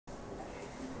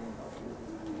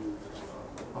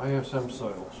ISM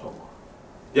soil, so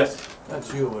Yes,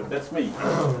 that's you, and that's me.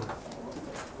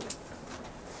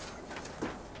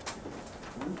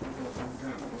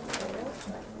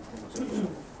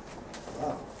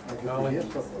 Charlie,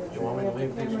 you want me to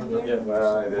leave these with the Yeah,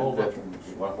 well, folder?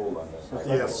 well, hold on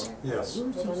there. Yes, yes.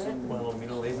 Want me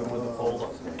to leave him with the folder?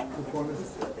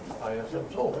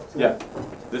 ISM soil. Yeah,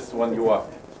 this is one you are.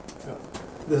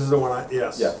 This is the one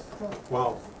yes. Yeah.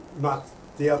 Well, not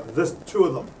the other, this, two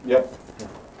of them. Yep.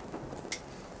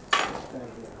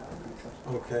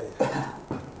 Okay.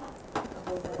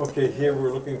 Okay, here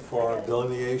we're looking for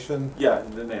delineation. Yeah,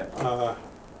 the net.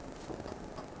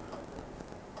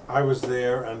 I was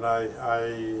there and I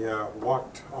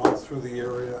walked all through the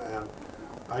area and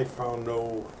I found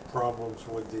no problems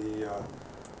with the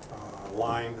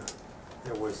line.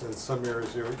 It was, in some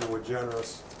areas you were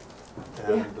generous.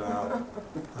 And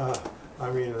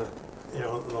I mean, you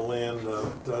know, the land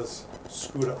does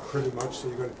scoot up pretty much, so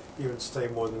you're going to even stay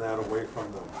more than that away from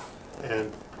them.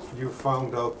 And you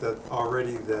found out that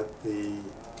already that the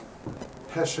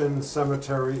Hessian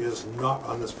Cemetery is not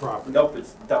on this property. Nope,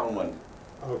 it's down one.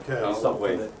 Okay. Down South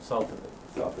way. of it, south of it.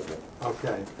 South of it.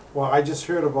 Okay. Well, I just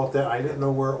heard about that. I didn't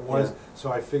know where it was, Yeah.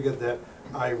 so I figured that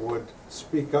I would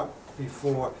speak up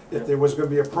before. If Yeah. there was going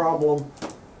to be a problem,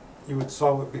 you would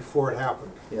solve it before it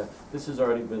happened. Yeah, this has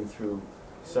already been through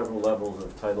several levels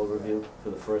of title review for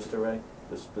the first array.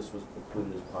 This was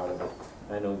included as part of it.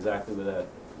 I know exactly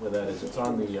where that is. It's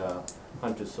on the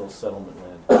Hunter's Hill settlement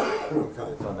land.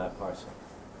 Okay. It's on that parcel.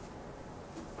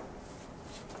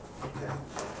 Okay.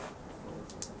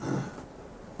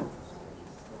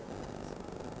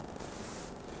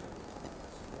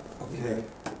 Okay.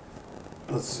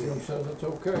 Let's see. Says it's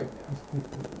okay.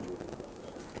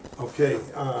 Okay,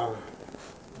 Make a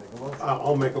motion.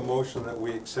 I'll make a motion that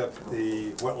we accept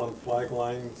the wetland flag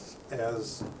lines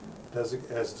as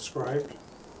described.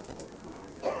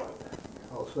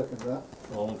 I'll second that.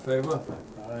 All in favor?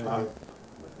 Aye.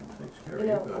 Takes care of You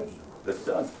you know, guys. That's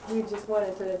done. we just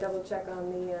wanted to double check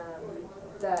on the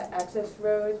that access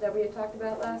road that we had talked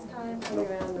about last time, No,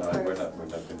 around the no, we're first. not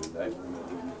gonna do that. We're not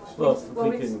doing this. Well, if Well,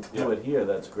 we we can just- do it here,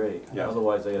 that's great. Yeah.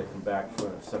 Otherwise, I gotta come back for a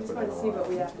We just separate want to see what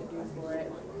we NOI. have to do for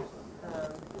it.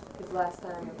 Because last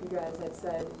time you guys had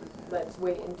said, let's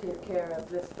wait and take care of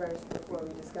this first before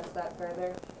we discuss that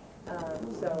further.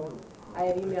 So I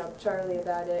had emailed Charlie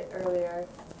about it earlier,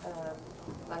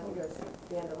 I think it was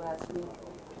the end of last week,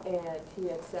 and he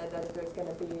had said that if it was going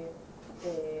to be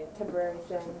a temporary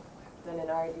thing, then an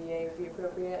RDA would be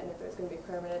appropriate, and if it was going to be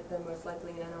permanent, then most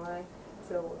likely an NOI.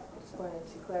 So I just wanted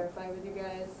to clarify with you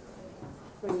guys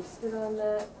where you stood on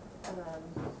that.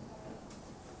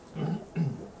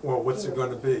 Well, what's it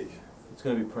gonna be? It's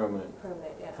gonna be permanent.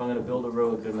 Permanent, yeah. If I'm gonna build a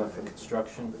road good enough for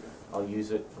construction, I'll use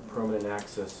it for permanent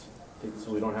access,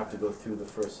 so we don't have to go through the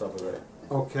first subarray.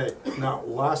 Okay, now,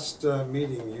 last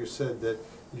meeting, you said that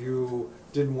you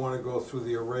didn't want to go through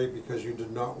the array because you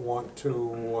did not want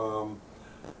to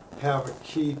have a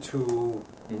key to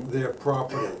their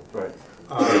property. Right.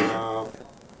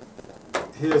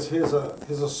 Here's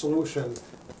a solution,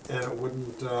 and it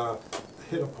wouldn't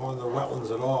hit upon the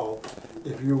wetlands at all.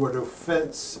 If you were to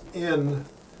fence in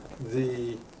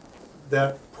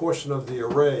that portion of the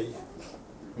array,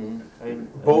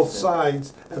 both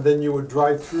sides, and then you would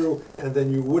drive through, and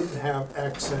then you wouldn't have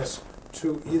access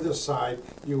to either side.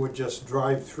 You would just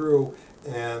drive through,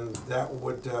 and that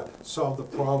would solve the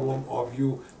problem of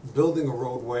you building a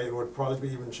roadway. It would probably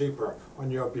be even cheaper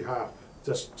on your behalf.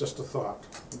 Just a thought.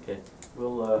 Okay,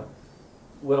 we'll,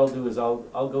 what I'll do is I'll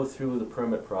go through the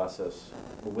permit process.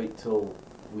 We'll wait till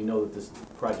we know that this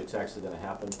project's actually gonna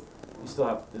happen. We still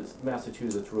have, this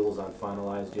Massachusetts rules aren't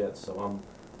finalized yet, so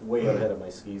I'm way ahead of my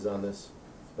skis on this,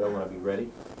 but I wanna be ready.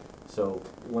 So,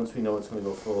 once we know it's gonna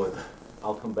go forward,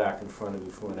 I'll come back in front of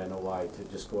you for an NOI to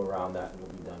just go around that and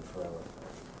we'll be done forever.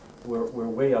 We're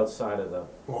way outside of the,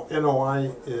 Well,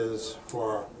 NOI is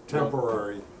for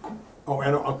temporary. Oh,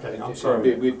 okay, I'm We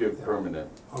sorry. do permanent.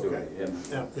 too. Okay. And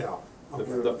Yeah.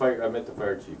 the fire, I met the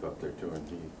fire chief up there too, and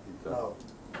he's,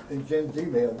 In Jen's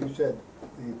email, you said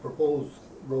the proposed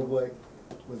roadway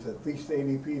was at least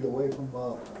 80 feet away from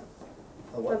a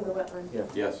From the wetland. wetland. yeah.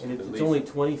 yes, And at it's least. only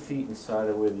 20 feet inside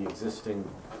of where the existing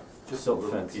Just a silt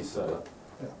little fence is piece set of up.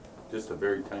 Yeah. Just a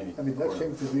very tiny I mean, that corner.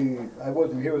 seems to be, I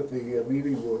wasn't here at the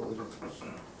meeting where it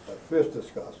was first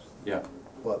discussed, Yeah,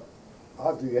 but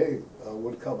RDA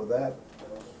would cover that.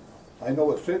 I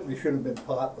know it certainly should have been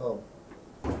part of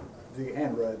the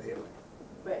ANRAD here,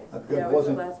 Right, Because yeah, it it was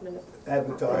the wasn't last minute.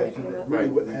 advertised, and it Right. really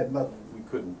wouldn't have nothing, you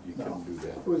couldn't do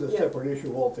that. it was a Yeah. separate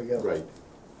issue altogether. Right.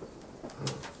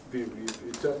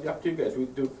 It's up to you guys, we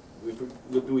do,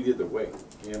 we'll do it either way,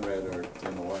 ANRAD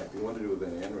or NOI. If you wanna do it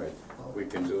in ANRAD, we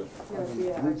can do it. No, it'd be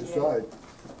a We RDA. decide,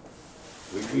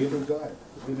 We we can, decide.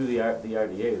 If we do the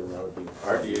RDA, then that would be.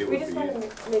 RDA We would just be, wanna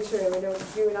make sure we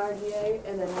don't do an RDA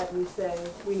and then have you say,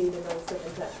 we need a notice of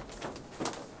intent.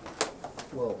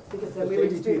 Well, Because it's then we would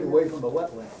 80 just feet do- away from the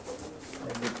wetland,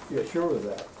 and you're sure of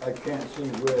that. I can't see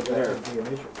where that would be an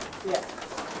issue. Yeah.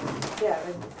 Yeah,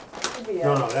 it would be a.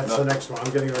 No, that's No. the next one,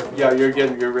 I'm getting ready. yeah,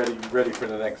 you're ready for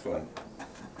the next one.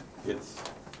 It's,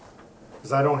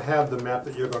 Because I don't have the map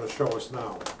that you're gonna show us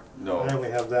now. no, I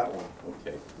only have that one.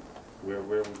 okay. Where are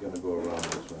we gonna go around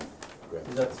this one? Greg?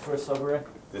 Is that the first subarray?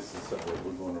 This is,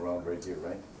 we're going around right here,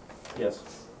 right? Yes.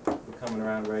 We're coming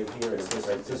around right here, it's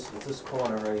this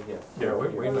corner right here. Yeah,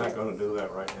 we're not gonna do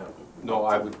that right now. No,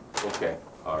 I would, okay,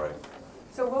 all right,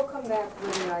 So we'll come back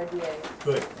with an RDA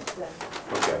Good. then.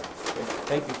 okay. Okay,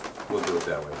 thank you. We'll do it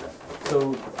that way then.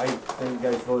 So I think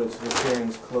you guys voted, so the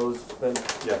hearing's closed, Ben?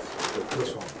 Yes.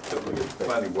 This one. So we get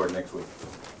planning board next week.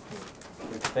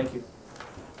 Thank you.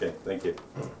 Okay, thank you.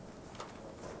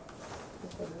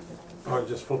 Oh,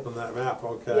 just flipping that map,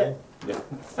 okay? Yeah,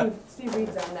 Steve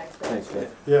Reed's on next, right? Thanks, Greg.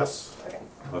 Yes. Okay.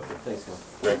 okay. Thanks, man.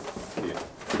 Greg, see you.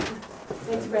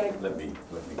 Thanks, Greg. Let me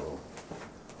go.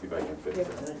 See if I can fit it.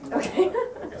 Okay.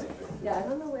 I got it. Yeah, I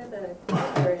don't know where the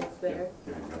bird is there.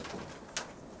 Here we go.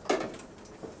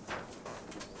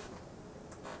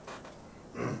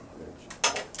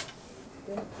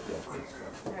 Good? Yeah,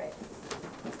 it's, Alright.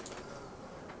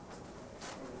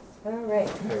 Alright,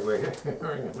 Okay, we're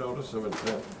hearing a notice of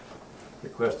intent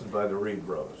requested by the Reed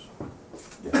Brothers.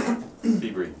 yeah,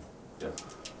 Steve Reed, yeah.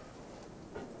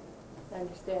 I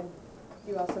understand.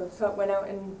 You also went out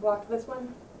and walked this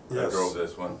one? I Yes. drove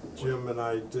this one. Jim and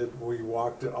I did, we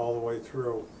walked it all the way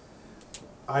through.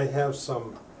 I have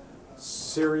some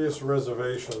serious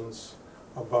reservations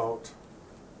about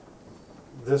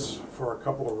this for a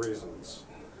couple of reasons.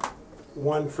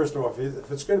 One, first of all,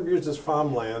 if it's gonna be used as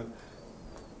farmland,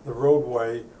 the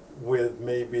roadway with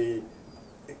maybe,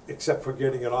 except for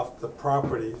getting it off the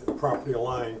property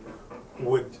line,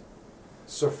 would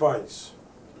suffice.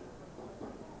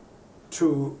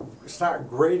 To start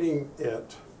grading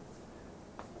it,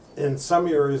 in some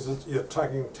areas, you're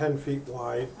talking 10 feet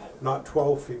wide, not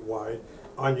 12 feet wide.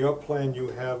 On your plan, you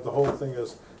have, the whole thing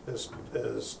is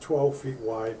 12 feet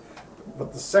wide.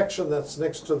 But the section that's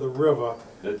next to the river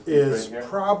This is right here?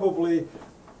 probably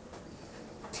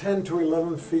 10 to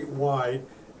 11 feet wide.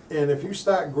 And if you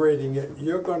start grading it,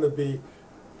 you're gonna be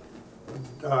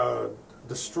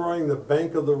destroying the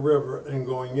bank of the river and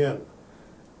going in.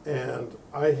 And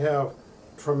I have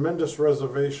tremendous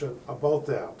reservation about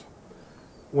that.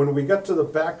 When we got to the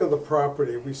back of the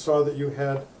property, we saw that you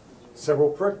had several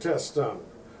perk tests done,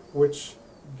 which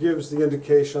gives the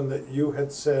indication that you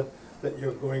had said that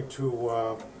you're going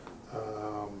to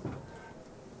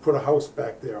put a house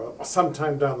back there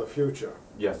sometime down the future.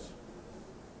 Yes,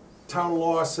 Town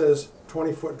law says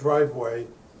 20-foot driveway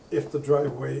if the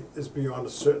driveway is beyond a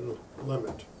certain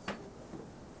limit,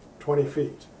 20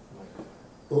 feet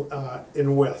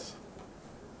in width.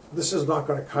 This is not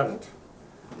gonna cut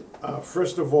it.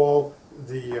 First of all,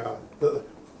 the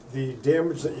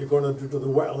damage that you're gonna do to the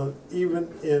wetland, even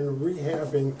in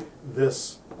rehabbing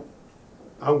this,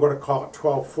 I'm gonna call it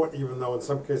 12 foot, even though in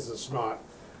some cases it's not.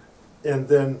 And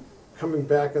then coming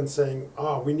back and saying,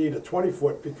 we need a 20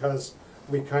 foot because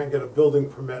we can't get a building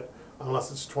permit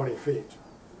unless it's 20 feet.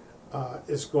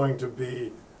 Is going to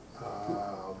be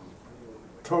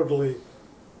totally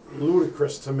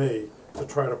ludicrous to me to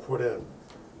try to put in.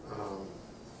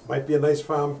 Might be a nice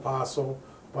farm parcel,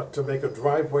 but to make a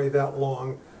driveway that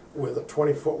long with a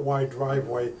 20-foot wide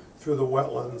driveway through the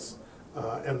wetlands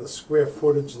and the square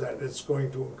footage that it's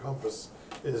going to encompass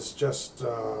is just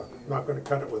not gonna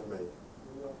cut it with me.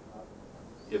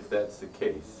 if that's the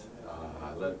case,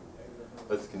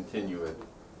 let's continue it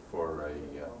for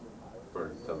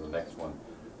till the next one.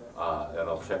 And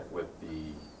I'll check with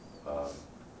the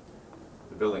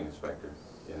building inspector.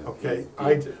 And if Okay, he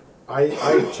I needs it.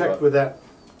 I checked with that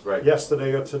Right.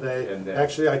 yesterday or today. And then-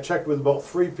 Actually, I checked with about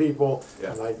 3 people,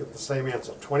 Yeah. and I get the same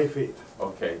answer, 20 feet.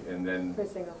 Okay, and then For a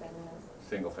single family house.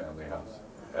 single family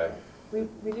house.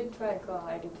 We did try and call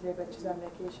Heidi today, but she's on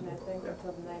vacation, I think, Yeah.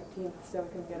 until the 19th, so we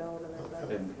couldn't get ahold of her,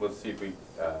 but. And we'll see if we,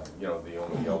 the only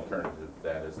alternative to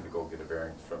that is to go get a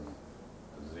variance from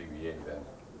the ZBA then,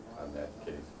 on that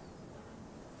case.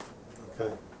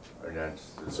 Okay, Or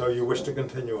that's. so you wish to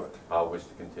continue it? I'll wish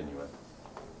to continue it.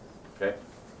 Okay?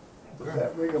 Does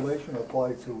that regulation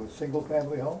apply to a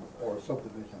single-family home or a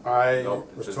subdivision? I No,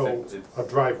 was it's told it's- a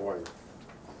driveway.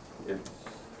 It's,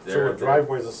 So a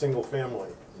driveway is a single family.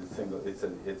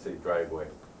 It's a driveway.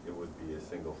 it would be a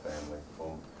single-family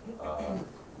home.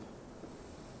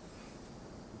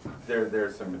 There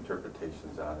are some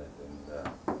interpretations on it,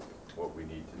 and what we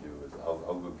need to do is, I'll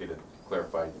go get it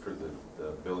clarified through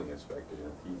the building inspector,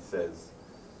 and if he says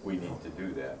we need to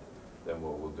do that, then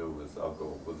what we'll do is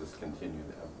we'll just continue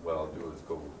that. What I'll do is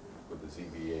go with the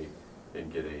ZBA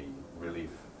and get a relief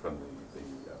from the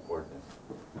ordinance.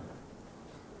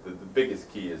 The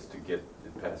biggest key is to get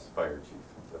it past the fire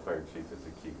chief. The fire chief is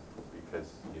the key, because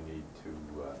you need to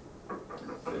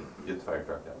get the fire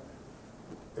truck down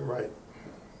there. Right.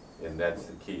 And that's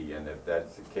the key, and if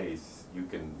that's the case, you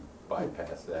can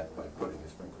bypass that by putting a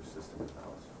sprinkler system in the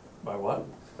house. By what?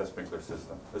 A sprinkler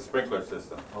system,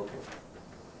 Okay.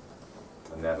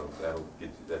 and that'll get you,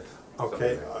 that's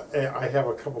Okay, something that- I have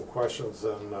a couple questions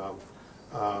on,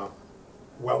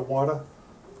 well water,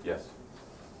 Yes,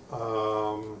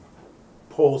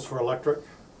 poles for electric.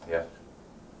 yes.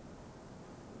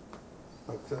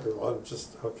 Okay, well,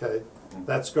 okay,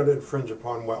 that's gonna infringe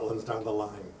upon wetlands down the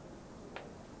line.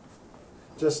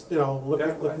 Just, looking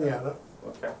Yeah, at it,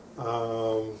 Okay,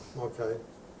 okay. okay.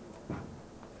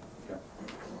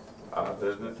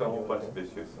 There's a whole bunch of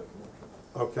issues.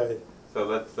 Okay, So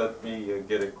let me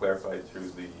get it clarified through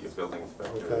the building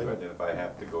inspector, Okay. and if I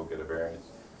have to go get a variance,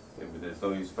 there's no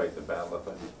use fighting the battle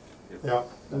if yeah,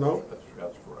 no,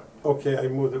 That's correct. okay, I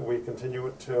move that we continue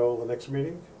it till the next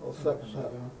meeting. I'll second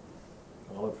that.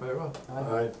 All in favor?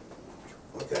 Aye.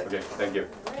 Okay, thank you.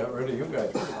 Got rid of you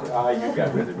guys. You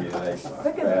got rid of me tonight.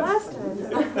 Look at last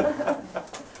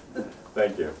time.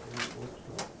 Thank you.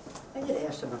 I could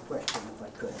ask them a question if I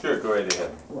could. Sure, go right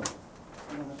ahead. What?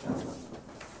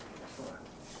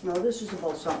 No, this is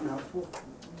about something else. We'll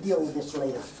deal with this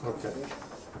later. Okay.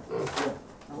 Yeah,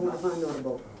 I want to find out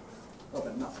about,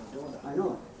 I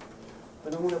know,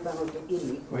 but I want to find out the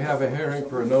idiot. We have a hearing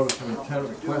for a notice of intent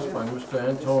request by Mr.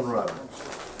 Antone Robbins.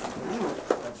 I know.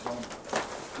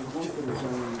 We're going to the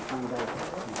zone and find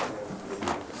out.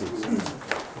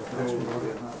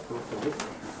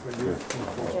 Yeah,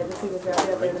 just see the drop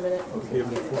it up in a minute.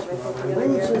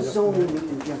 When is the zoning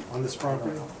meeting, Jim? On this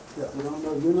property? You don't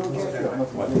know, you know, Jim?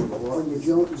 When the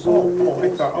Oh, zoning I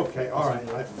meeting is? thought, okay, all right,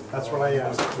 that's what I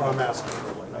asked, that's what I'm asking.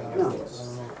 No.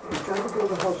 We're trying to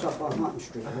build a house up on Martin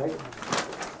Street, right?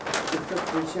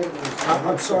 We said it was-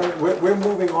 I'm sorry, we're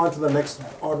moving on to the next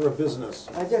order of business.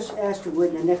 I just asked you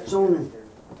when the next zoning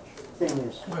thing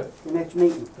is, Good, the next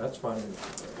meeting. that's fine.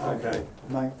 Okay.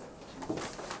 9th.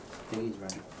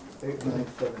 8, 9,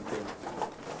 17.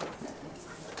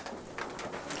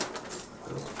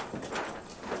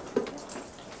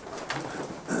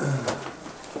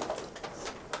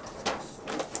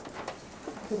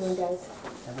 Good one, guys.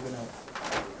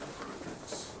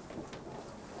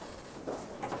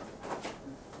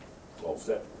 All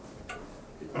set.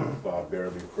 Bob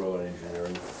Barrowby, Pearl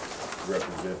Engineering,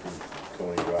 representing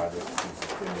Tony Rogers,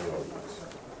 he's in the audience.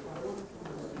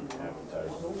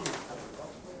 Advertising.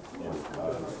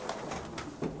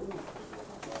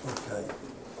 Okay.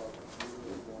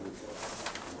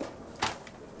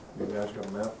 You guys got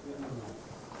a map?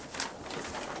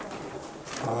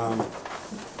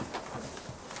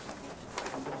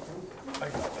 I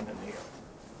got one in here.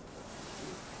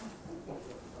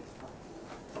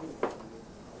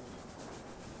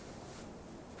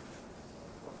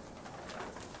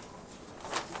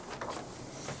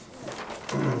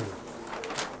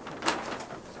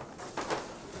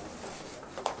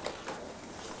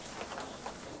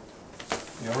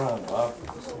 You're on, Bob.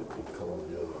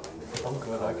 I'm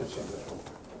good, I can see this one.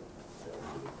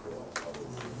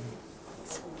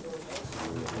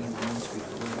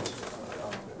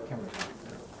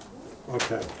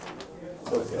 Okay,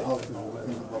 The house is in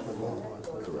the buffer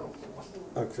zone.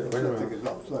 okay, wait a I think minute. it's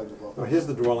outside the Oh, buffer. here's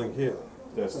the dwelling here.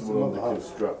 That's the That's one under another house.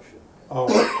 construction. Oh,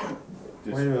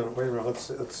 This- wait a minute, let's,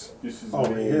 This is. oh,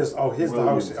 Main, here's the house,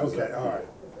 Williams is okay, up all right,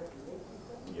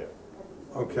 here.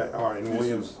 okay, all right, and Yeah. This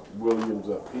Williams, is Williams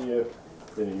up here,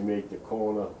 then you make the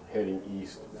corner heading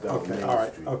east down okay, Main all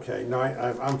right, Street. okay, no,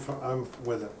 I'm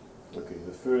with it. Okay,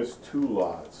 the first two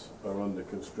lots are under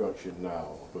construction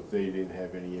now, but they didn't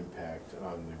have any impact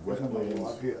on the There's another wetlands.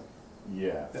 lot here.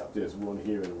 Yeah, Yeah. there's one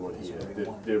here and one here.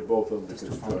 They're both under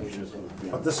construction. This was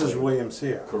being But this is planned. Williams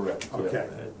here. Correct, yeah. Okay,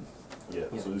 Yeah,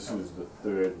 so this is the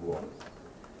third one.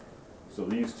 So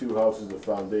these two houses, the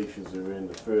foundations are in.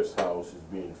 The first house is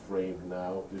being framed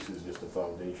now. This is just a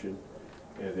foundation.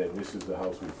 And then this is the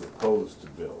house we propose to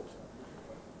build.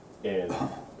 And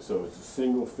so it's a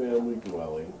single-family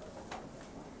dwelling.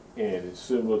 And it's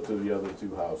similar to the other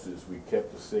two houses. We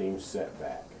kept the same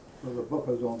setback. So the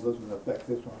buffer zone doesn't affect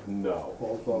this one. No,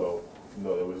 Falls no, off.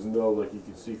 No, there was no, like you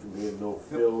can see from here, no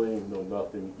filling, no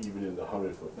nothing, even in the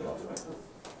 100-foot buffer.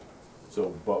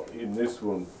 So, but in this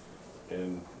one,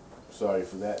 and sorry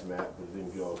for that map, but it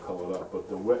didn't get all colored up, but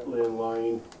the wetland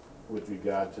line with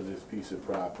regard to this piece of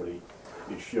property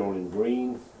is shown in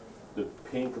green. The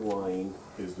pink line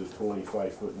is the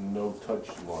 25-foot no-touch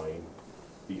line.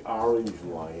 The orange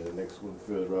line, the next one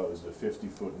further out, is the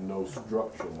 50-foot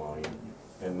no-structure line.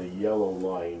 And the yellow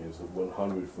line is the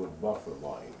 100-foot buffer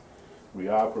line. We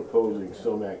are proposing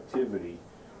some activity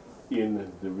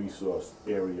in the resource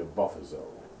area buffer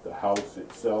zone. The house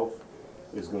itself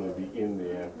is gonna be in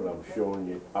there, but I'm showing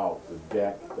it out. The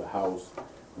deck, the house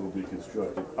will be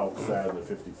constructed outside the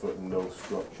 50-foot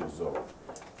no-structure zone.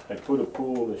 I put a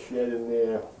pool and a shed in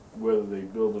there. Whether they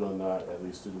build it or not, at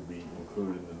least it'll be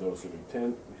included in the notice of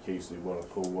intent in case they wanna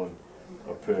pull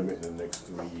a permit in the next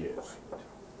 3 years.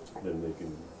 Then they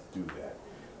can do that.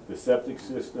 The septic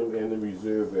system and the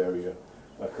reserve area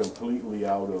are completely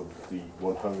out of the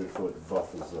 100-foot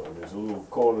buffer zone. There's a little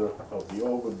corner of the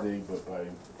overdig, but by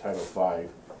Title V,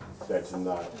 that's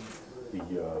not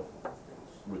the,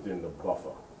 within the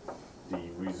buffer. The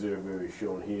reserve area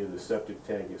shown here, the septic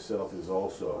tank itself is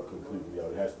also completely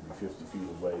out. It has to be 50 feet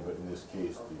away, but in this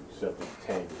case, the septic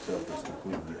tank itself is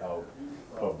completely out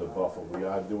of the buffer. We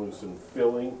are doing some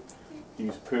filling.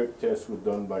 These perk tests were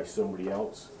done by somebody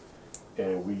else,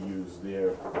 and we use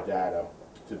their data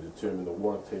to determine the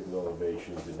water table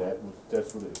elevations, and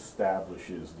that's what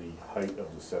establishes the height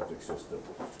of the septic system.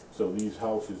 So these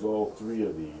houses, all 3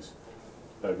 of these,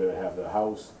 are gonna have the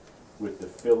house with the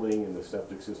filling and the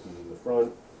septic system in the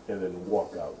front, and then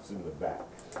walkouts in the back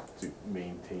to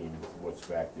maintain what's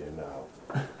back there now.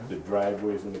 The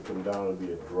driveway's gonna come down and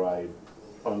be a drive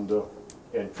under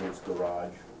entrance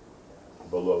garage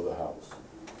below the house.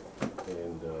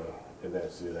 And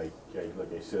that's it.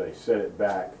 Like I said, I set it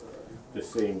back the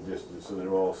same distance, so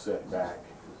they're all set back,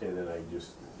 and then I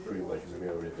just pretty much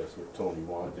mirrored it. That's what Tony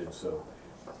wanted, so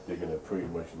they're gonna pretty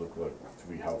much look like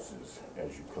 3 houses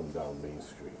as you come down Main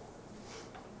Street.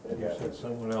 And You said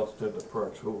someone else did the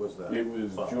perks, who was that? it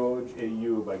was Bob. George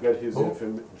Ayub. I got his Who?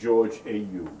 information. George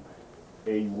Ayub,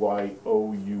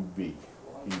 Ayoub.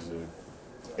 He's an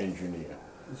engineer.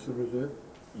 This the reserve?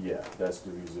 Yeah, that's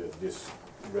the reserve. This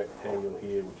rectangle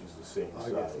here, which is the same I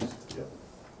got size. Yeah.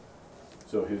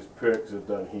 So his perks are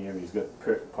done here. He's got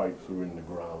perk pipes that are in the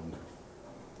ground,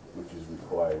 which is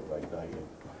required by Dayton.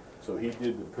 So he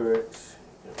did the perks,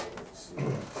 let's see,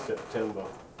 September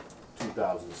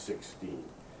 2016.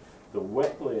 The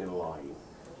wetland line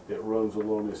that runs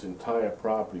along this entire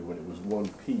property, when it was one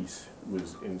piece,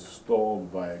 was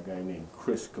installed by a guy named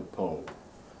Chris Capone.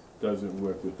 Doesn't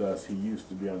work with us. He used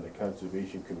to be on the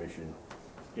Conservation Commission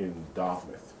in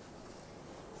Dartmouth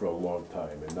for a long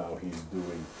time, and now he's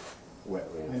doing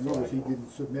wetland. I noticed he flagging.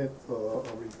 didn't submit a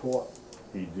report.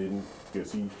 He didn't,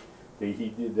 because he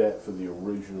did that for the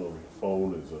original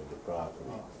owners of the property.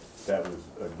 That was,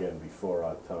 again, before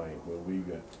our time. When we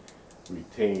got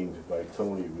retained by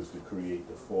Tony, it was to create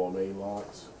the Form A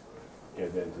lots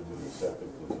and then to do the septic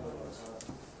designs.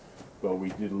 But we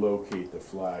did locate the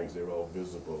flags. They're all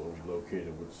visible, and we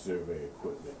located with survey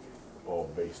equipment, all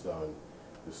based on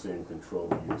the same control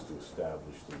we used to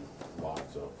establish the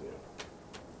lots out there.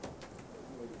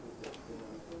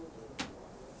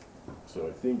 So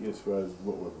I think as far as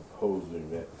what we're proposing,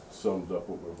 that sums up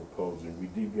what we're proposing. We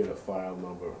did get a file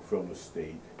number from the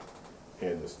state,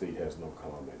 and the state has no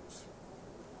comments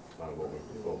on what we're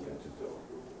proposing to do.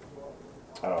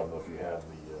 I don't know if you have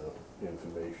the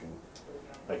information.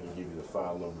 I can give you the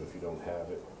file number if you don't have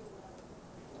it.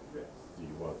 Do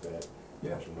you want that?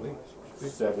 Yes,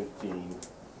 please. 17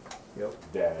 Yep.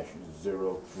 dash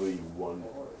 031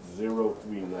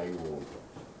 0391.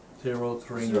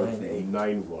 0398.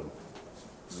 91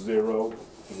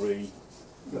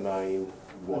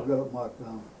 0391. I've got it marked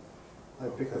down. I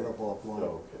picked it up offline.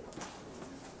 Okay.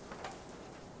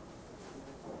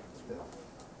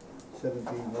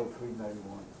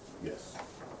 170391. Yes.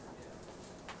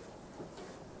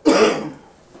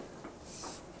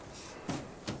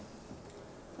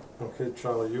 Okay,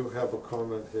 Charlie, you have a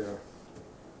comment here.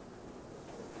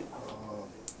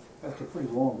 That's a pretty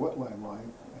long wetland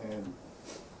line, and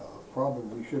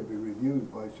probably should be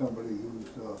reviewed by somebody who's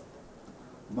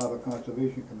not a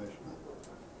conservation commissioner.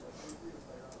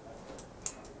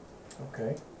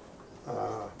 Okay.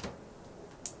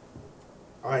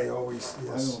 I always,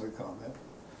 My yes, only comment.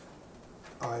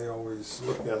 I always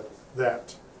look at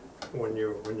that when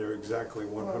you're exactly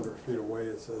 100 feet away.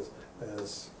 It says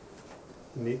as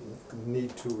need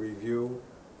to review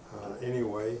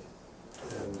anyway,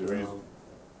 and There is-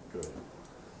 Good.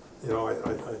 you know,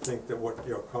 I think that what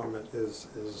your comment is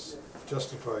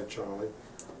justified, Charlie,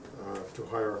 to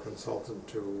hire a consultant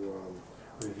to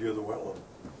review the wetland.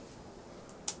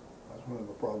 I don't have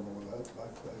a problem with that.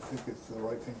 I think it's the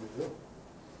right thing to do.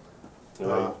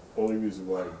 The only reason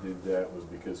why he did that was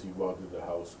because he wanted the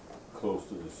house close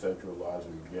to the central lodge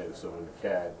we get it, so in the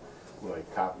CAD, when I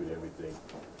copied everything,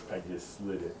 I just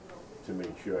slid it to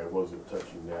make sure I wasn't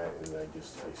touching that, and I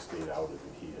stayed out of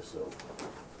it here, so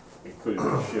it could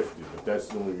have been shifted, but that's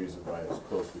the only reason why it's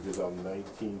close, because I'm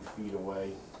 19 feet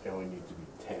away, I only need to be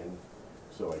 10,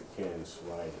 so I can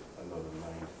slide another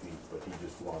 9 feet, but he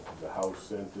just wanted the house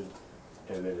centered,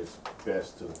 and then it's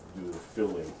best to do the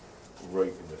filling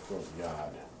right in the front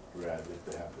yard, rather than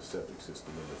to have the septic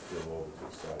system and the fill over to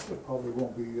the side. There probably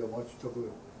won't be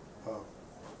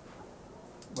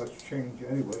much change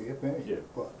anyway, if any, Yeah.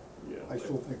 but Yeah, I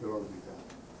still think it ought to be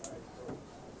done.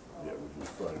 yeah, which is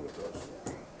fine with us.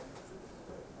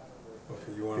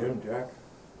 Okay, you want to? Jack?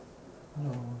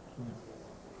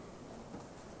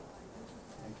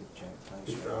 Thank you, Jack.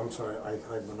 Thanks. I'm sorry,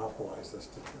 I monopolized this,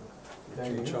 did you? Yeah,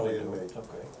 Between you Charlie can and do me. it. It's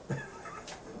okay.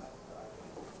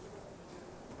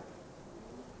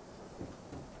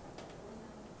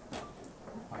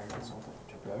 Hire a consultant.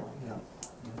 Okay. Yeah.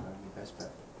 That'd be best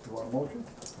bet. You want a motion?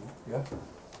 Yeah?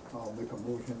 I'll make a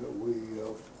motion that we,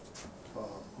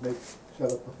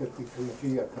 set up a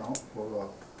 53G account for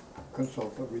a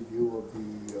consultant review of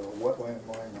the wetland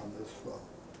line on this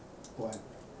plan.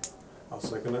 I'll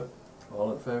second it.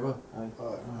 All in favor?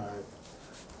 Alright.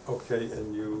 Okay,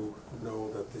 and you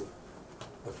know that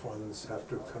the funds have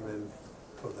to come in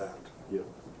for that. Yep.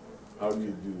 How do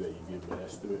you do that? You give an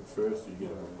estimate first, you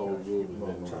get a proposal, and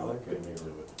then Charlie? can you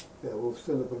do it? Yeah, we'll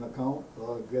set up an account,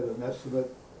 get an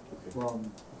estimate Okay.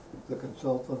 from the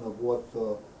consultant of what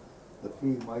the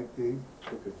fee might be,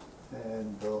 Okay.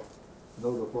 and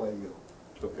notify you.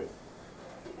 Okay.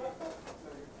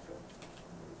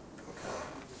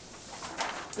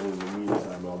 And in the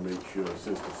meantime, I'll make sure,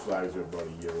 since the flags are about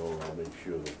a year old, I'll make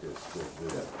sure that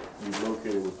we've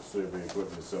located with the survey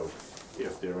equipment, so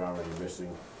if there are any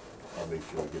missing, I'll make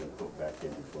sure I get them put back in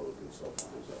before the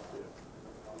consultant is out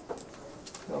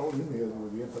there. I'll email you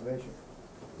with the information,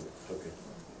 Okay.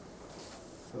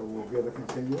 so we'll get a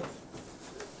continuance.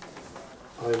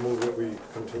 I move that we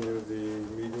continue the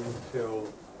meeting till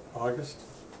August.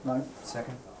 9th?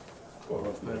 Second? All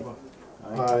in favor?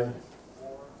 Aye.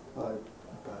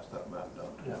 Pass that map down.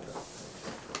 Yeah.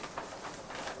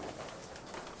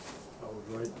 I would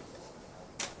write.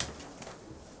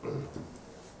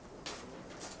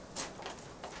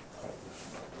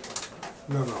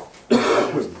 No.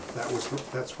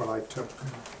 That's what I took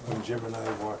when Jim and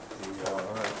I walked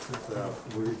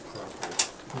the Reed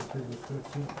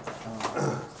property.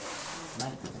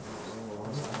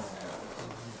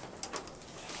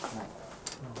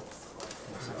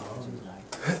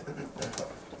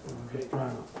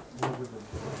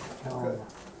 All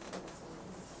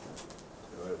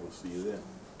right, we'll see you then.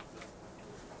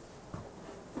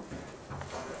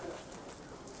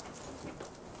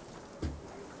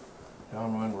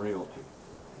 Downwind Realty.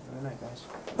 Good night, guys.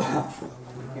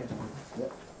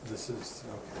 This is,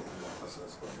 okay. This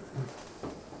is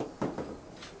okay.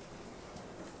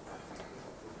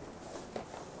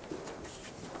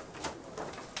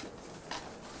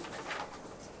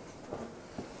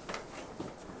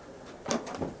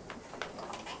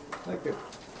 Thank you.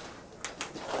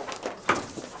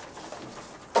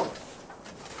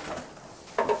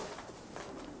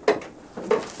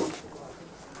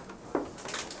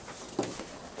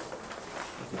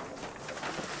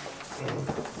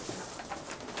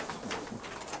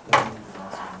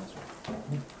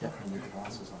 Definitely need the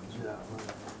glasses on this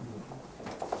one.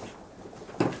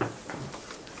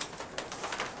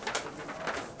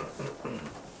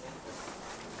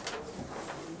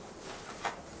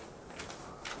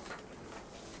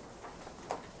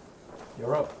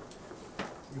 You're up.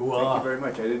 You Thank you very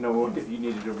much. I didn't know if you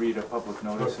needed to read a public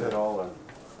notice Okay. at all,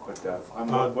 but I'm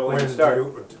willing Wayne, to start.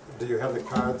 Do you have the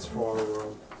cards for,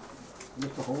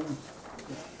 Mr. Holman?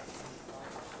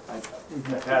 I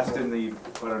passed in the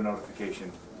letter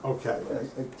notification. okay,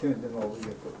 I turned in all the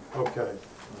input. okay.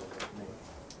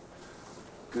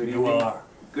 Good You evening. are.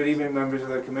 Good evening, members of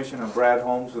the commission. I'm Brad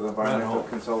Holmes with Environmental Holmes.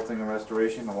 Consulting and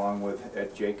Restoration, along with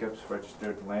Ed Jacobs,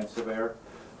 registered land surveyor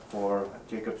for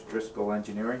Jacobs Driscoll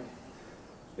Engineering.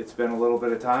 It's been a little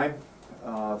bit of time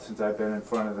since I've been in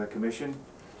front of the commission,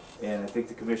 and I think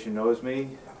the commission knows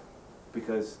me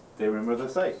because they remember the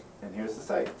site, and here's the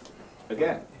site,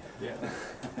 again. Yeah.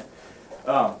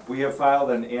 We have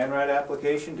filed an ANRAD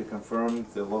application to confirm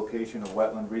the location of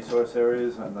wetland resource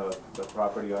areas on the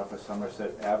property off of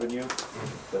Somerset Avenue.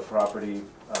 The property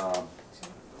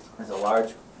is a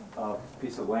large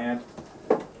piece of land,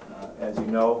 as you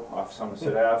know, off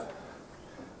Somerset Ave,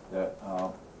 that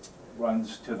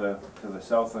runs to the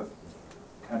south of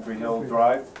Country Hill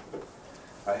Drive.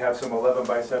 I have some 11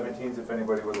 by 17s if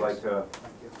anybody would like to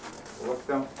look at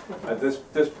them.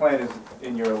 This plan is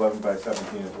in your 11 by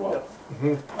 17 as well.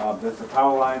 There's a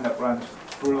power line that runs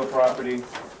through the property.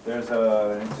 There's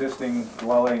an existing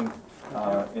dwelling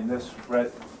in this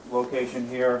red location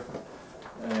here,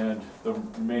 and the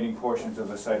remaining portions of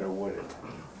the site are wooded.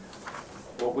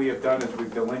 What we have done is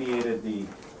we've delineated the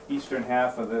eastern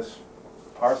half of this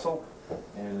parcel,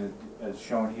 and as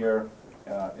shown here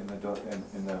in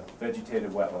the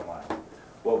vegetated wetland line.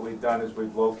 What we've done is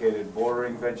we've located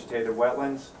bordering vegetated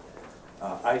wetlands,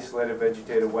 isolated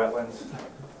vegetated wetlands,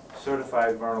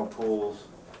 certified vernal pools,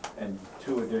 and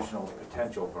 2 additional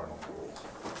potential vernal pools.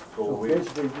 So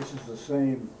basically, this is the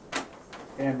same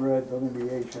ANRAD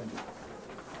delineation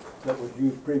that was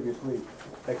used previously,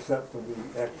 except for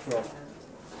the extra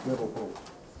little pool.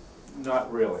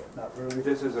 Not really. Not really?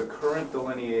 This is a current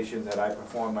delineation that I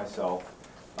performed myself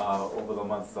over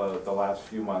the last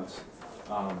few months.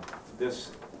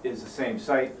 This is the same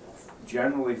site,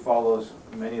 generally follows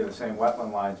many of the same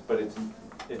wetland lines, but it's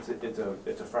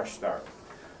a fresh start.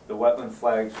 The wetland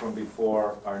flags from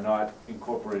before are not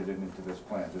incorporated into this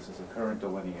plan. This is a current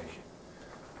delineation.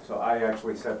 So I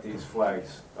actually set these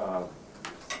flags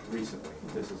recently.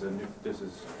 This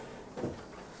is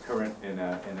current and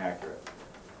accurate.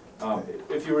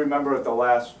 If you remember at the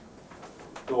last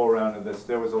go around of this,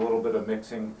 there was a little bit of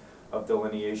mixing of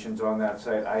delineations on that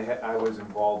site. I was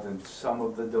involved in some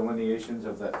of the delineations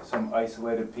of some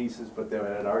isolated pieces, but there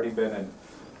had already been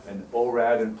an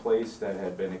ORAD in place that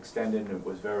had been extended, and it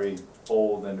was very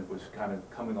old, and it was kind of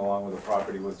coming along with the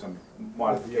property with some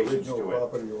modifications to it. The original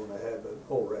property owner had an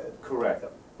ORAD. Correct.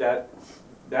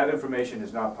 That information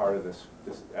is not part of this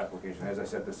application. As I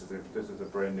said, this is a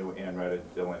brand new ANRAD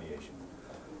delineation.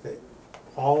 Okay.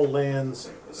 All lands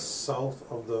south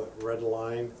of the red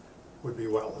line would be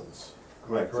wetlands.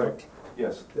 Am I correct?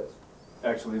 Yes. Yes.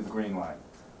 Actually, the green line.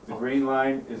 The green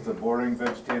line is the bordering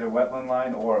vegetated wetland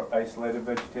line or isolated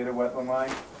vegetated wetland line.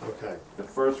 Okay. The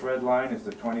first red line is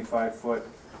the 25-foot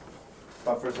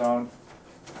buffer zone.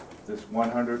 This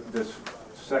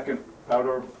second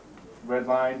outer red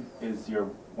line is your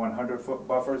 100-foot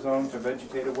buffer zone to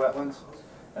vegetated wetlands.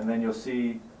 And then you'll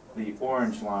see the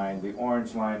orange line. The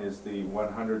orange line is the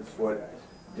 100-foot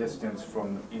distance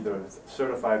from either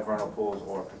certified vernal pools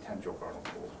or potential vernal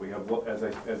pools. We have,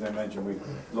 as I mentioned, we've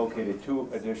located 2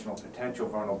 additional potential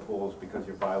vernal pools because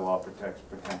your bylaw protects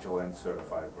potential and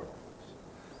certified vernal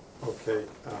pools. Okay,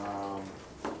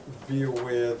 be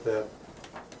aware that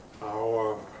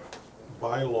our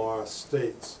bylaw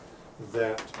states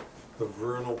that the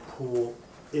vernal pool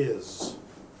is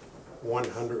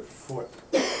 100 foot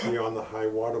beyond the high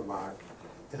water mark,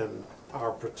 and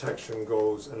our protection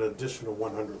goes an additional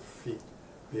 100 feet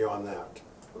beyond that.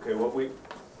 Okay,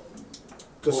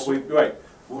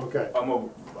 Okay.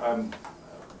 I'm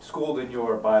schooled in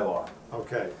your bylaw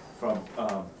Okay, from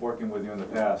working with you in the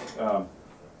past.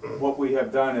 What we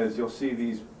have done is, you'll see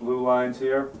these blue lines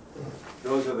here.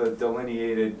 Those are the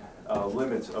delineated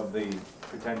limits of the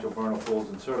potential vernal pools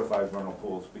and certified vernal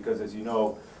pools, because as you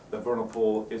know, the vernal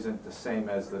pool isn't the same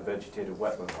as the vegetated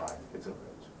wetland line.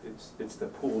 It's the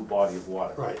pooled body of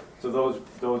water. right. So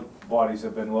those bodies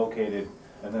have been located,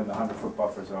 and then the 100-foot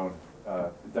buffer zone,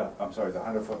 the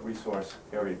 100-foot resource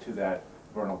area to that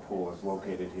vernal pool is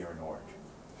located here in orange.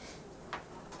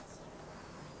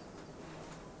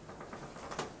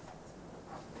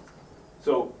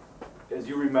 So, as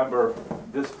you remember,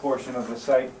 this portion of the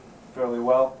site fairly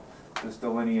well. This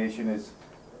delineation is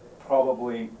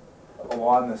probably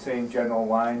along the same general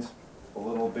lines, a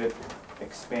little bit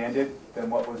expanded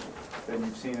than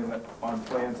you've seen on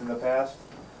plans in the past.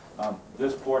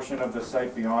 This portion of the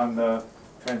site beyond the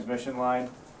transmission line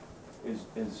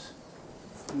is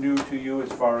new to you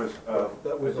as far as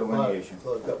That was the delineation.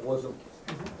 that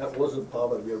wasn't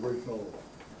part of the original,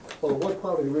 well, it was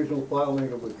part of the original filing.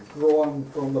 It was drawn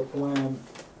from the plan,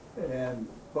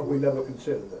 but we never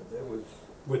considered it. It was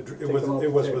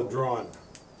withdrawn.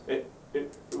 It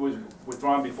was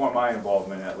withdrawn before my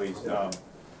involvement, at least.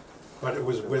 But it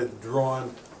was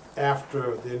withdrawn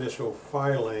after the initial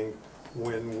filing,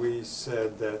 when we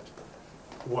said that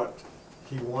what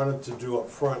he wanted to do up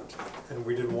front, and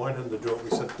we didn't want him to do it,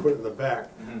 we said put it in the back,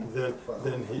 then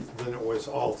it was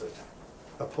altered,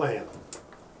 the plan.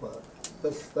 But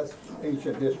that's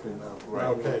ancient history now. Right.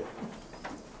 Okay,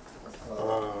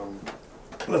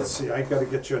 Let's see, I gotta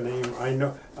get your name, I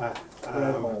know, Brad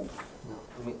Holmes.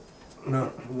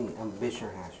 no, I'm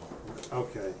Bisher Hashel.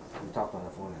 okay, We talked on the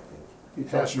phone, I think. He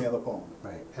talked to me on the phone,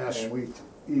 Right. Hash, and we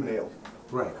emailed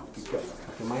Right. each other.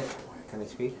 Okay, can I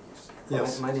speak?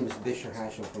 yes, My name is Bisher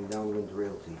Hashel from Downwind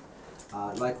Realty.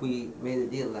 Like we made a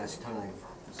deal last time,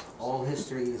 all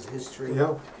history is history.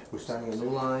 yeah, We're starting a new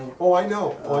line. oh, I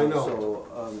know, So,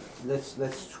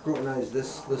 let's scrutinize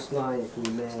this line if we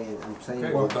may, and I'm saying.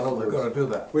 Okay, we're gonna do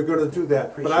that. we're gonna do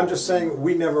that, but I'm just saying,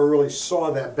 we never really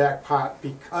saw that back part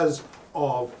because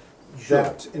of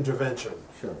that intervention.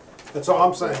 Sure, That's all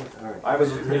I'm saying. all right. I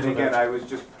was, and again, I was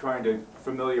just trying to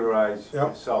familiarize Yep.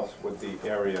 myself with the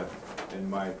area and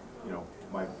my, you know,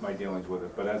 my dealings with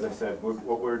it. But as I said,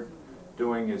 what we're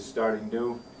doing is starting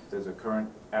new. There's a current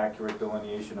accurate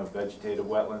delineation of vegetative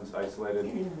wetlands,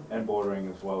 isolated and bordering,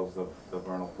 as well as the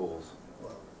vernal pools.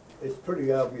 Well, it's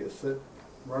pretty obvious that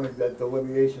running that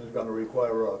delineation is gonna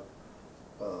require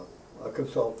a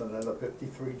consultant and a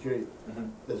 53G.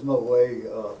 There's no way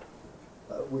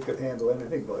we could handle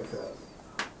anything like that.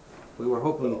 We were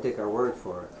hoping you'd take our word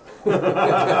for it.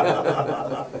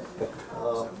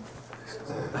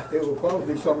 It will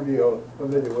probably be somebody you're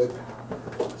familiar with.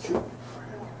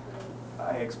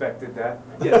 I expected that,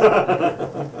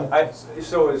 yes.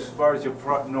 So as far as your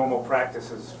normal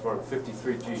practices for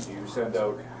 53G, do you send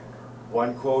out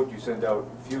one quote, you send out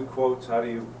a few quotes, how do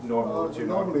you normally, what's your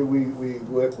normal? Normally, we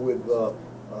work with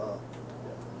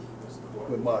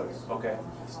Marty. Okay,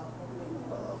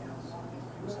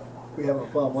 We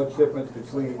haven't found much difference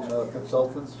between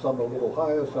consultants, some a little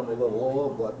higher, some a little lower,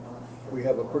 but we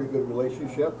have a pretty good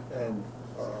relationship, and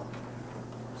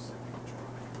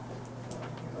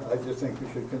I just think we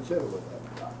should consider with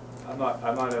that. I'm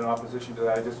not in opposition to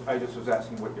that, I just was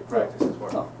asking what your practices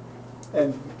were. No.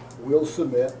 And we'll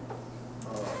submit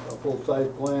a full-size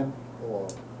plan or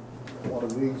one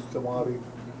of these to Marty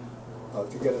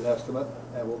to get an estimate,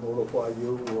 and we'll notify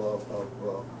you of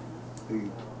the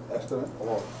estimate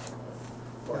or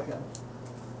him,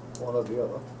 one or the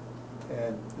other,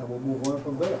 and we'll move on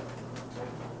from there.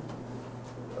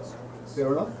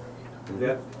 Fair enough?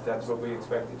 That's what we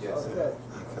expected, yes. Okay.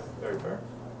 Very fair.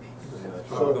 That's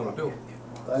what we're gonna do.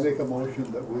 I make a motion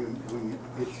that we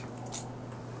each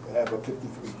have a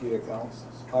 53G account,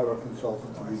 hire a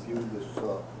consultant to review this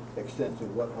extensive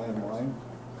wetland line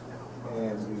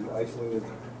and the isolated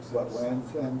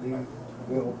wetlands and the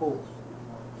vernal pools.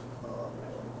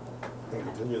 And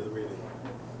continue the meeting,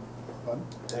 Pardon?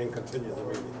 and continue the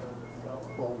meeting.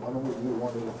 Well, why don't we do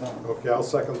one at a time? Okay, I'll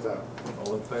second that.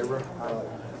 All in favor?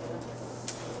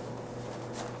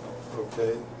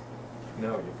 Okay,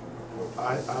 Now you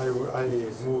I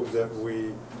move that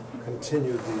we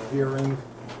continue the hearing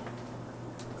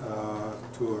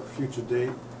to a future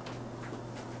date,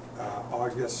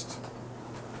 August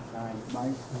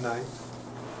 9th? 9th.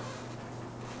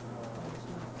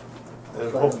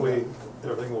 And hopefully,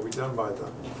 everything will be done by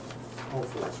then,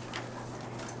 hopefully.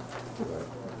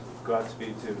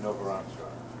 Godspeed to Nova Armstrong.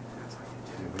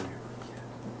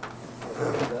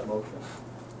 That motion.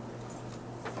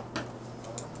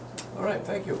 All right,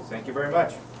 thank you. Thank you very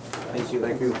much. Thank you.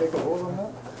 Thank you. Take a vote on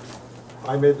that?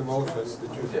 I made the motion, did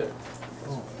you? You did.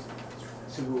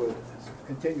 To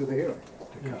continue the hearing.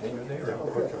 To continue Yeah, there.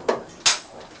 okay.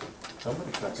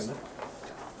 Somebody seconded it.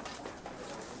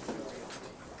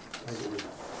 I give you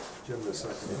Jim the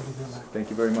second. Thank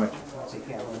you very much.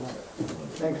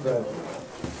 Thanks, Brad.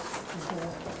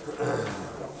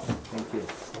 Thank you.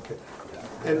 Okay.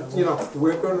 And, you know,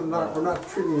 we're not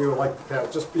treating you like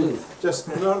that, just be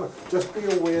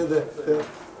aware that,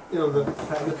 you know,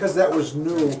 that, because that was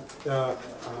new,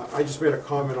 I just made a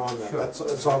comment on that,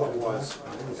 that's all it was.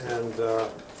 And,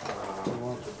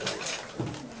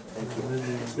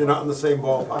 you're not in the same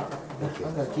ballpark.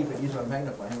 I'm gonna keep it using a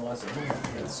magnifying glass.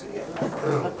 Let's see it.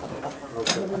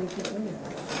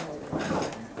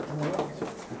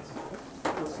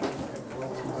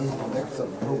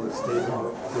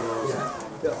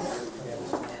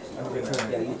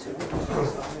 Yeah, you too.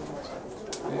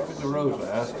 David DeRosa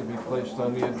asked to be placed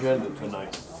on the agenda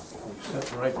tonight. You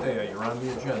sit right there, you're on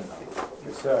the agenda.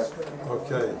 Yes, sir.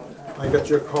 Okay, I got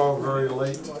your call very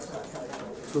late,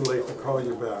 too late to call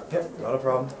you back. Yep, not a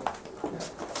problem.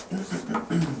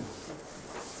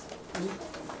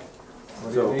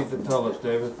 What do you need to tell us,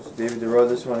 David? David DeRosa,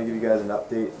 just want to give you guys an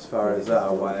update as far as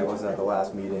why I wasn't at the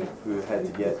last meeting. We had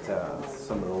to get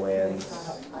some of the lands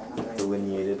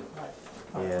delineated,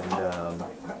 and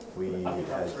we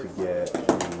had to get,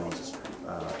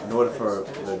 in order for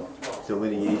the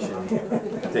delineation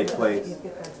to take place,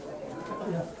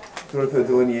 in order for the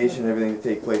delineation and everything to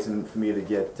take place, and for me to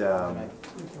get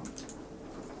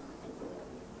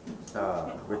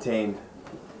retained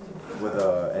with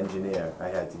an engineer, I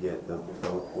had to get the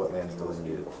wetlands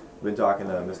delineated. Been talking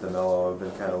to Mr. Mello, I've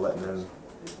been kind of letting him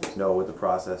know what the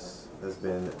process has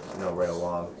been, right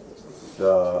along.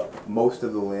 Most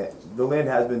of the land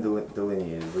has been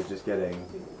delineated, we're just getting,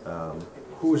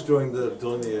 Who's doing the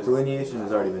delineation? delineation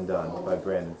has already been done by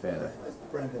Brandon Fanner.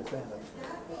 Brandon Fanner.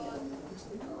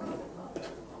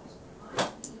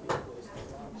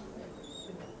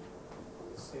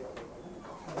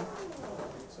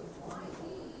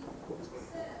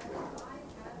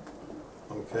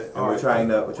 Okay, And all we're right. trying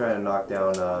to knock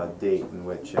down a date in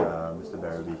which Mr.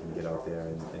 Barabee can get out there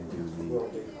and do the.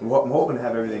 I'm hoping to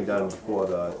have everything done before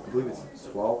I believe it's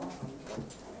 12th.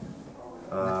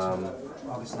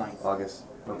 August 9th. August.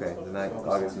 Okay,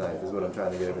 August 9th is what I'm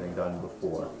trying to get everything done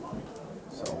before.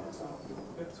 So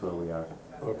that's where we are.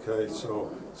 Okay,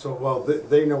 so well,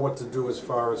 they know what to do as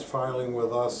far as filing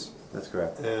with us That's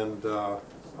correct. and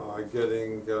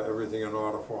getting everything in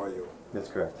order for you. That's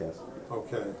correct. Yes.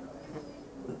 Okay.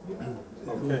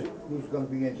 Okay. Who's gonna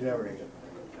be engineering it?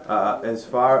 As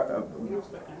far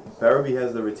Barabee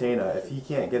has the retainer. If he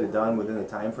can't get it done within the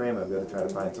time frame, I've got to try to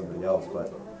find somebody else.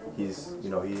 But he's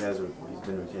been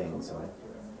retained. So,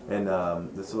 and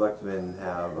the selectmen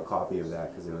have a copy of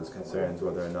that because there was concerns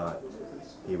whether or not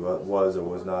he was or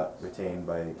was not retained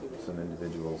by some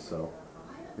individuals. So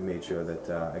we made sure that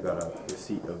I got a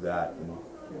receipt of that and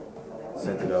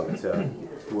sent it out to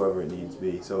whoever it needs to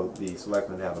be. So the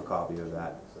selectmen have a copy of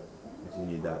that if you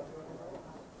need that.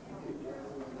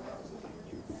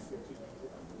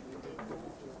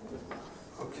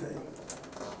 Okay.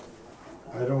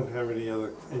 I don't have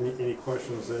any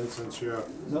questions then, since you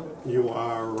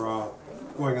are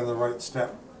going in the right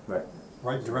step, Right.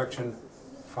 right direction,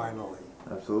 finally.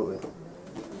 Absolutely.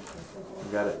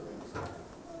 You got it.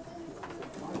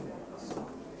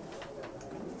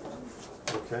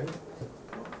 Okay.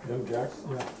 Jim, Jack?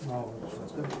 Yeah, no,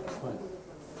 that's good, fine.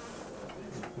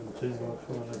 Continue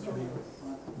for the next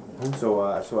meeting.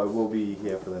 So I will be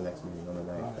here for the next meeting on the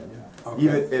 9th. Okay.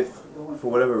 Even if, for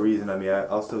whatever reason,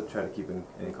 I'll still try to keep in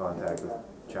contact with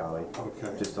Charlie,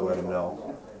 Okay. just to let him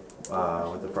know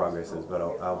what the progress is, but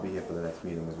I'll be here for the next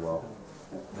meeting as well.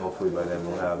 Hopefully by then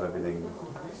we'll have everything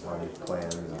on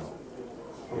plans and.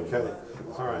 Okay,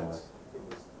 all right.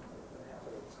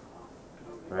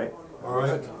 Right? All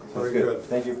right, very good.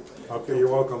 Thank you. Okay, you're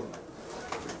welcome.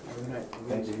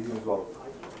 Thank you, you as well.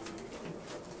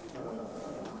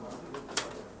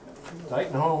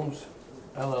 Titan Homes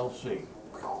LLC.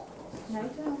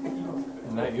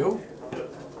 Isn't that you?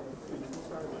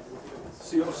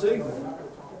 COC?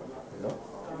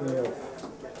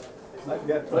 Not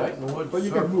yet, Titan Woods but you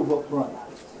Circle. can move up front.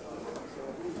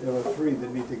 There are three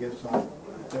that need to get some,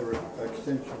 there are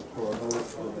extensions for a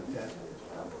notice of intent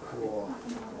for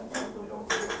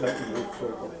Titan Woods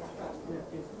Circle.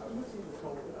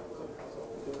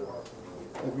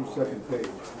 Every second page.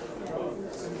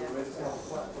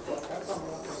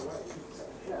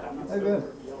 Hey, Ben.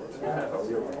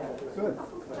 Good.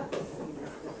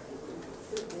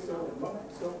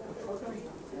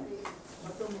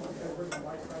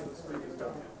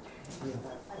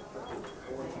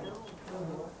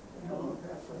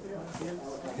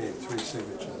 Okay, 3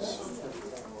 signatures.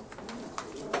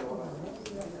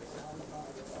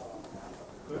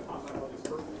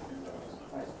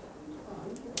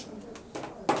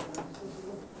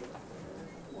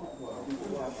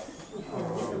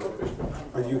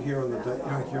 Are you here on the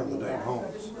you're here on the Dayton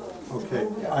Homes? Okay,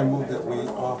 I move that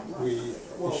we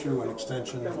issue an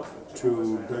extension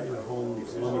to Dayton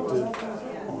Homes Limited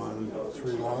on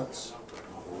 3 lots.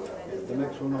 The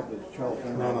next one up is Charles.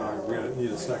 No, we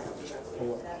need a second.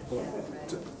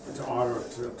 To order,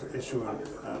 to issue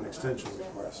an extension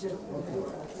request.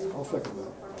 I'll second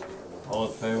that. All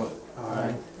in favor?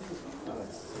 Aye.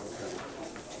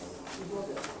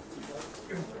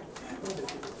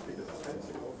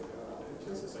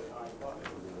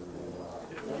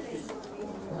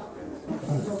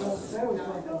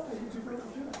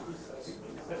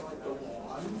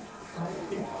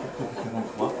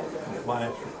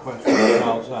 Compliance request from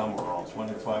Charles Almerall,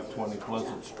 2520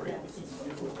 Pleasant Street.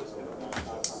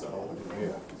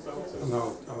 Here.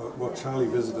 No, well, Charlie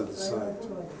visited the site.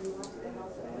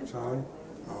 Charlie?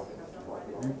 Oh.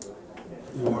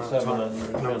 You want to Seven talk? on your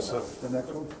Number agenda. 7. The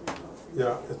next one?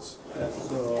 Yeah, it's, That's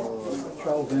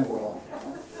Charles Amberlaw.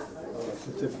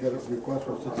 Certificate of request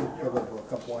for certificate of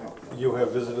compliance. you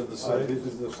have visited the I site?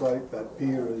 visited the site, that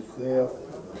pier is there,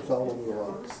 solid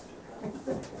rock.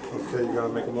 Okay, you gonna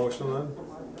make a motion then?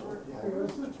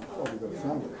 Oh, we gotta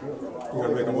sign it, too. You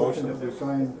gonna make a motion? That we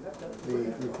sign the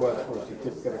request for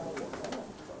certificate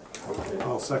of compliance.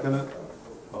 I'll second it.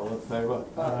 All in favor?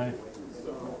 Aye.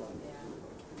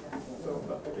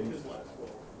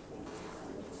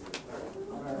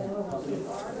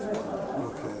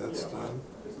 Okay, that's done.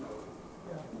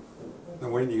 Now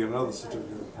wait, you get another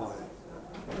certificate of play.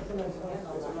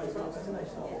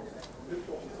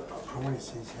 How many does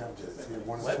he have? Does he have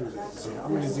one or two? Does he- How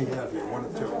many does he have here? One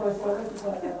or two?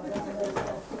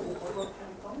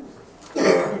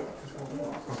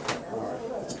 All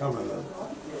right, it's coming then.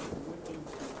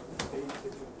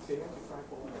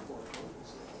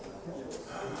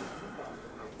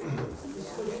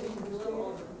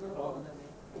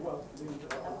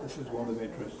 This is one of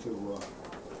interest to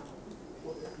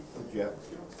Jeff.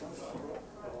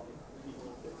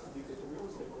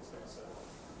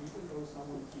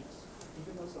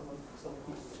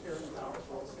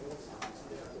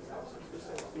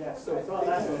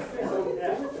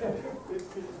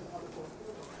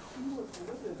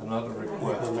 Another Want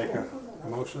request. to make a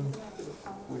motion?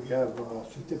 We have a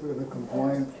certificate of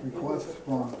compliance request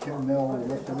from Kim Nell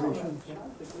Restorations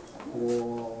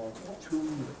for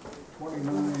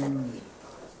 229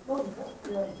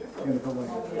 Jennifer Lane.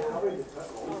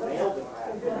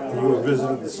 You have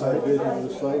visited the I site? visited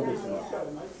the site, it's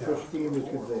pristine as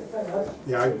can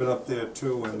be. Yeah, I've been up there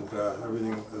too, and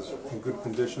everything is in good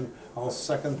condition. I'll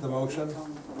second the motion.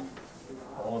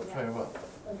 All in favor?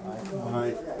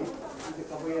 Aye.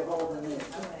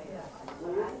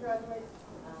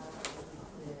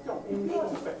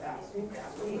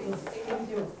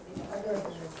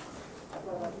 We're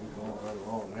going right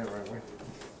along there, aren't we?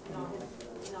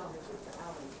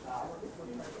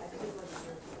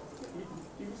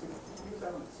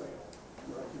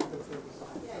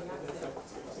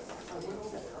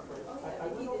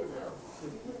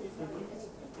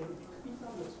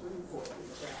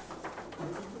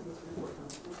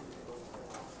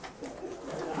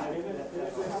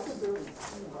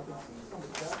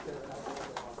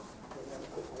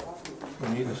 We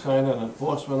need to sign an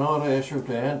enforcement order issued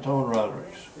to Anton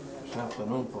Rodriguez this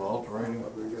afternoon for altering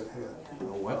What we got here? the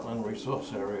wetland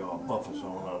resource area or buffer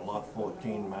zone on lot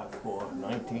 14, map 4,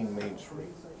 19 Main Street.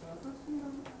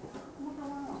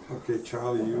 Okay,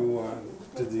 Charlie, you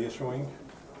did the issuing.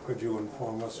 Could you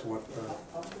inform us what,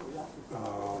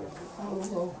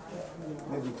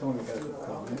 Maybe Tony has a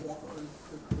comment.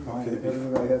 okay,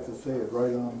 Everything I have to say is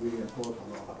right on the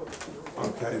enforcement order.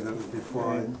 okay, then before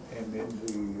I, And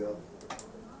in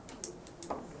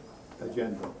the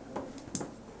agenda.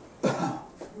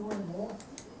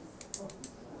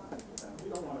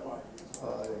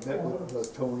 I met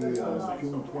with Tony on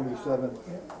June 27th,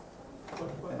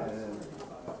 and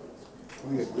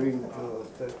we agreed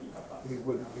that he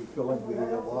would be filling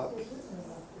the lot.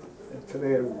 And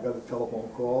today we got a telephone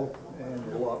call,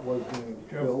 and the lot was being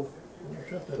filled.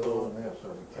 Shut that door in there, so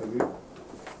we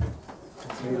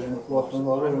Have you made an enforcement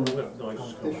order and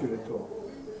issued it to him?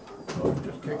 can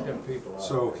just kick them people out.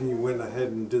 so he went ahead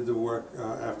and did the work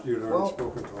after you'd Well, already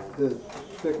spoken to him?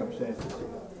 There's circumstances here.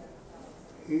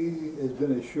 He has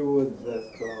been assured that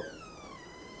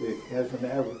he has an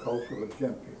agricultural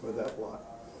exemption for that lot.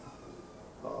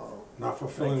 Not for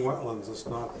filling wetlands,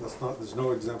 there's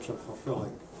no exemption for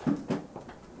filling.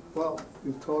 Well,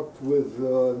 you talked with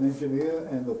an engineer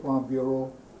and the Farm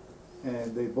Bureau,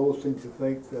 and they both seem to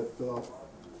think that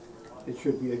it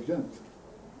should be exempt.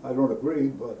 I don't agree,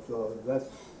 but that's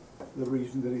the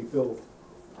reason that he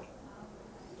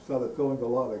started filling the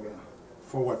lot again.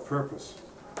 For what purpose?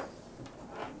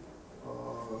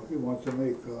 He wants to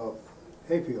make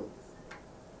hayfield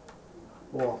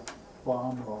or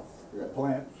farm or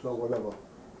plants or whatever.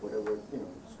 Whatever,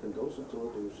 it's conducive to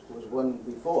it. There was one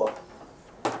before.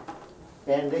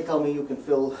 And they tell me you can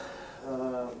fill,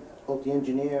 both the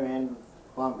engineer and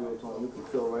Farm Bureau told me you can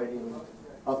fill right in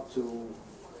up to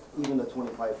even the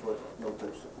 25-foot no-touch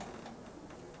zone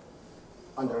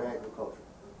under agriculture.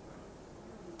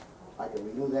 I can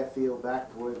renew that field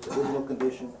back to its original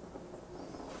condition.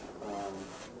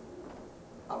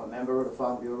 I'm a member of the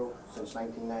Farm Bureau since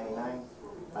 1999.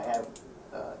 I have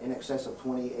in excess of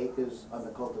 20 acres under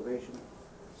cultivation,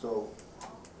 so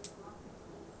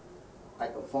I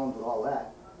conformed with all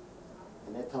that.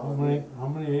 And they're telling me, How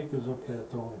many acres up there,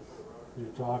 Tony? You're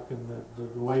talking the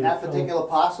way on you're that filling? particular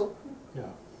parcel, Yeah,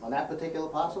 on that particular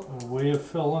parcel, where you're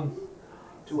filling?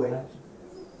 2 acres,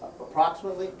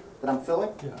 approximately, that I'm filling,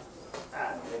 Yeah,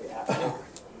 maybe half an acre.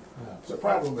 yeah. The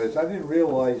problem is, I didn't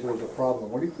realize there was a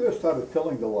problem. When he first started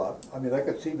filling the lot, I mean, I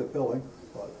could see the filling,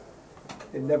 but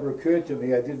it never occurred to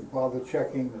me, I didn't bother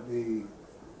checking the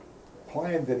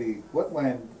plan that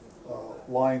wetland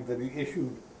line that he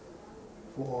issued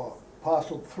for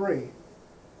parcel 3.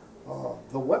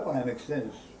 The wetland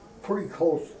extends pretty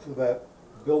close to that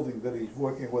building that he's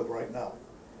working with right now.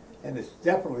 And it's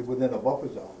definitely within a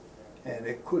buffer zone. And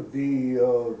it could be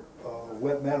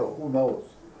wet meadow, who knows?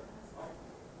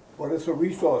 But it's a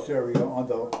resource area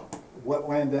under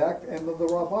Wetland Act and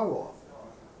under our bylaw.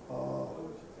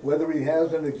 Whether he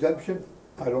has an exemption,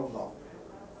 I don't know.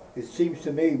 It seems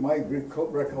to me, my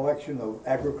recollection of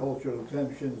agricultural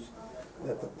exemptions,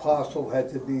 that the parcel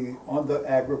had to be under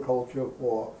agriculture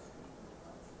for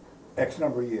X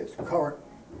number of years,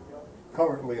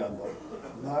 currently under,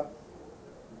 not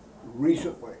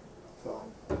recently, so.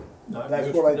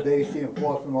 That's what I base the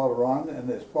enforcement order on, and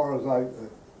as far as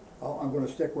I'm gonna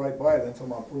stick right by it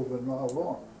until I'm proven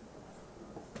wrong.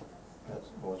 That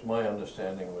was my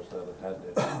understanding, was that it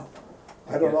had to.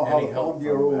 I don't know how Any the help Farm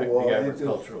Bureau, from the enters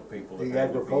agricultural people, it the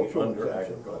had to be agricultural under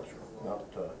exemption. agricultural, not,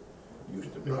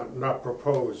 used to be. Not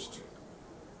proposed.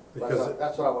 Because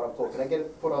That's what I want to put. Can I get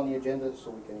it put on the agenda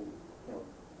so we can, you know,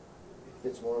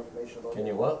 get some more information about it? Can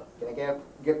you what? Can I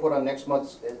get put on next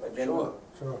month's agenda?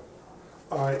 Sure.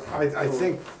 I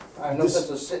think, I have no sense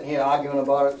of sitting here arguing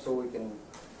about it, so we can,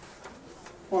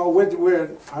 well, we're,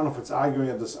 I don't know if it's arguing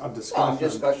or discussion.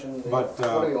 discussion, But,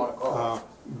 whatever you want to call it.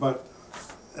 but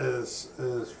as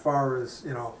far as,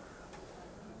 you know,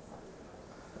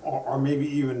 or maybe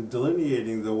even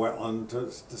delineating the wetland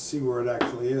to see where it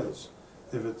actually is.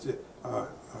 If it's a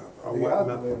We are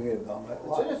wetland. delineated on that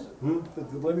lot. It is. The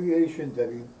delineation that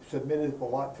he submitted for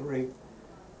lot 3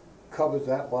 covers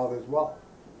that lot as well.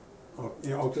 Oh,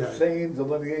 yeah, It's the okay. same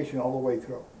delineation all the way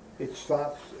through. It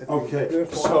starts at the Okay,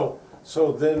 first lot.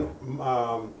 so then,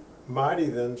 Marty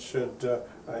then should,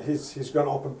 he's gonna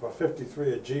open for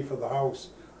 53 a G for the house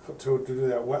to do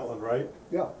that wetland, right?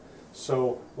 Yeah,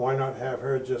 So why not have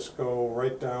her just go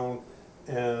right down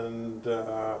and,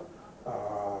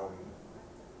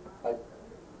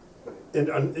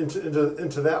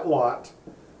 into that lot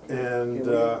and,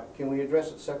 Can we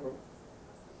address it separate?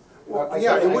 well, I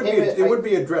yeah, came- it would I be, came in- it would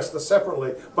be addressed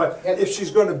separately, but if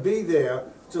she's gonna be there,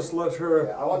 just let her.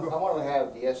 Yeah, I want to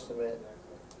have the estimate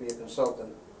for your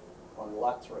consultant on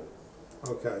lot 3.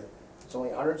 Okay, It's only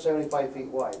 175 feet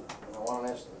wide, and I want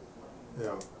an estimate,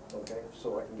 yeah, okay?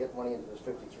 So I can get money into this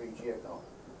 53G account.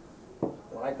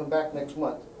 When I come back next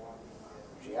month,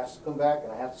 if she has to come back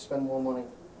and I have to spend more money,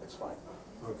 it's fine.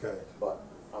 okay, But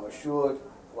I'm assured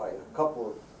by a couple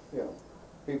of, you know,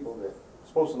 people that are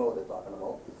supposed to know what they're talking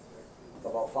about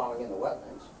farming in the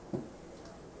wetlands.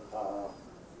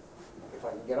 If I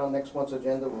can get on next month's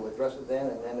agenda, we'll address it then,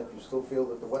 and then if you still feel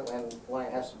that the wetland line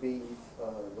has to be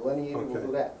delineated, we'll Okay.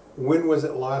 do that. when was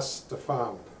it last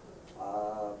found?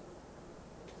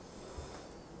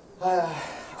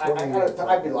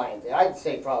 I'd be lying there. I'd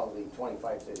say probably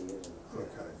 25, 30 years. Okay,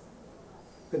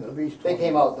 been at least They 20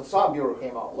 came out, the Farm Bureau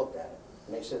came out and looked at it,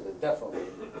 and they said that definitely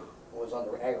was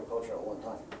under agriculture at one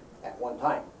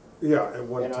time. yeah, at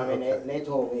one And I time, mean, okay. and they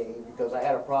told me, because I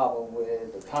had a problem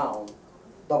with the town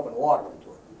dumping water into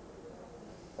it,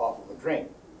 off of a drain.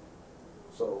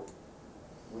 So,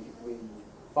 we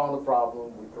found the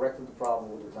problem, we corrected the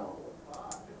problem with the town.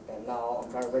 And now I'm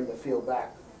trying to bring the field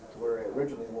back to where it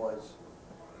originally was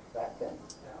back then.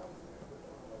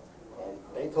 And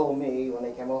they told me, when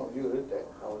they came out and viewed it, that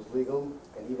I was legal,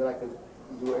 and even I could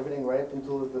do everything right up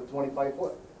until the 25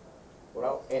 foot.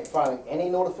 Without filing any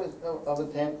notice of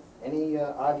intent, any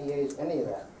RDAs, any of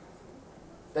that.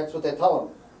 That's what they're telling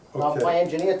me. Now, Okay. my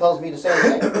engineer tells me the same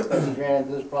thing, because he ran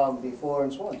into this problem before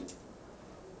in Swansea.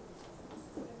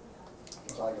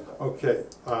 That's all I can tell you. Okay,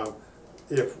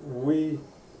 if we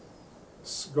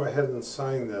go ahead and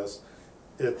sign this,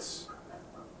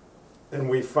 and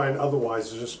we find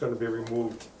otherwise, it's just gonna be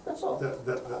removed That's all. that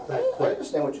I quick.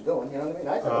 understand what you're doing, you know what I mean?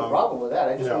 I have no problem with that,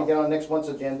 I just yeah. wanna get on next month's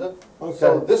agenda,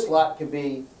 so Okay. this lot can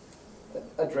be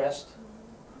addressed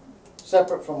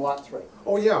separate from lot 3.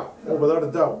 Oh, yeah, oh, without a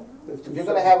doubt. If you're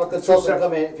gonna have a consultant separate-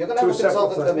 come in, if you're gonna have a two separate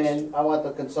consultant come things. in, I want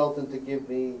the consultant to give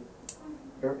me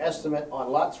her estimate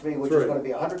on lot 3, which is 3. gonna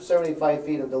be 175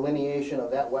 feet of delineation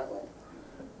of that wetland.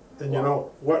 And you know,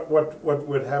 what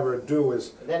we'd have her do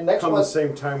is And then next come the month,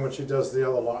 same time when she does the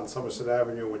other lot on Somerset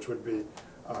Avenue, which would be,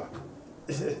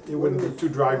 it wouldn't be two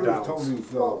drive Where is downs.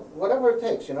 Tony's, well, whatever it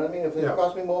takes, you know what I mean? If it Yeah.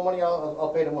 costs me more money,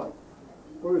 I'll pay the money.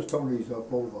 where is Tony's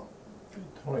folder?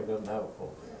 Tony doesn't have a phone.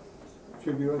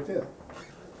 Should be right there.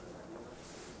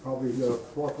 Probably the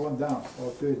fourth one down,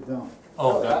 or third down.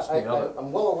 Oh, that's the other.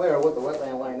 I'm well aware of what the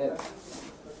wetland line is.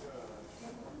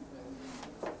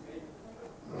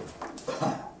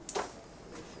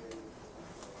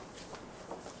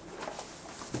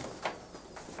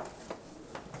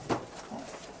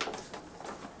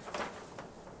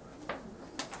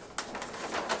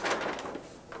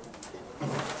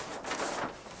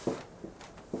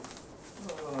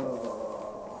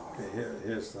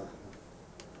 Here's the,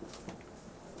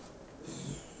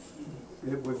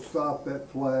 It would stop at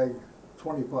flag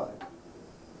 25.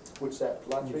 What's that,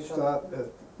 lot It three? would stop at,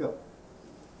 yeah,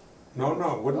 no,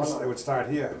 it wouldn't, No, no. it would start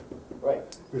here. Right.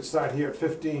 It would start here at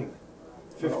 15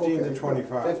 to Okay.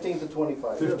 25. 15 to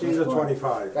 25. 15 to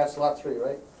 25, That's lot three,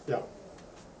 right? yeah.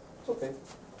 It's okay.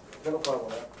 Got no problem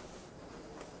with that.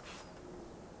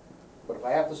 But if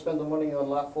I have to spend the money on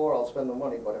lot four, I'll spend the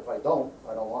money, but if I don't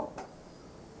want it.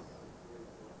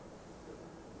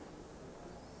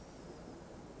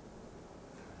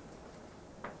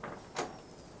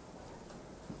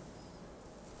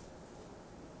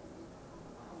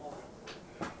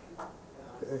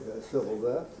 okay, that's civil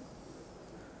that.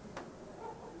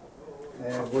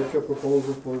 And what's your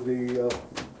proposal for the,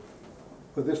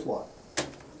 for this lot?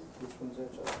 Which one's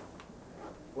that, Chuck?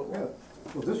 What Yeah, lot?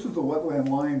 well, this is the wetland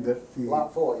line that the.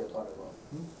 Lot four you're talking about?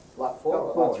 Lot four Lot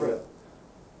or four, lot three? yeah.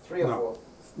 Three or No. four?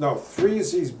 No, 3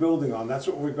 is he's building on, that's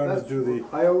what we're gonna That's- do, the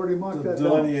I already marked the that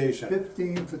down. delineation.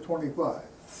 15 to 25.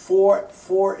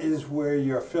 4 is where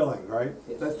you're filling, right?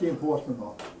 Yes. That's the enforcement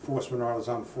officer. Enforcement orders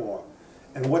on 4.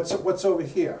 And what's over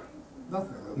here?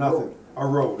 Nothing. a Nothing, road. a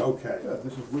road, okay, Yeah,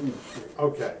 this is William Street.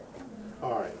 okay,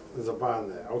 all right, there's a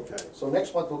bond there, okay, So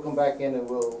next month we'll come back in and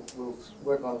we'll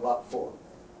work on lot four,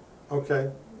 okay,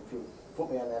 if you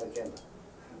put me on that agenda.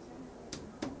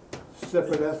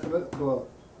 Separate estimate for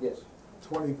Yes.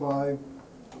 25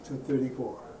 to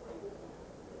 34.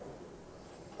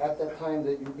 At that time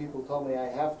that you people told me I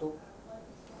have to,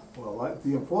 Well,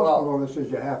 the enforcement Well- order says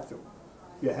you have to.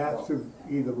 You have to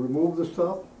either remove the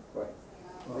stuff. right.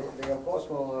 The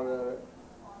enforcement order,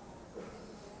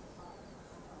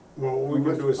 well, what we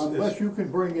can do Unless is you can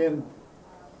bring in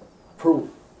proof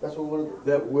that's what we're,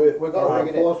 that we're. We're gonna bring it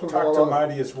in. enforcement talk to order-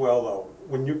 Marty as well, though,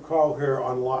 when you call her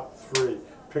on lot 3,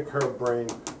 pick her brain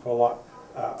for lot,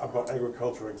 about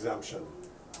agricultural exemption,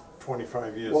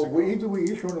 25 years Well, ago. either we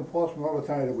issue an enforcement order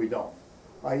tonight or we don't.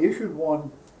 I issued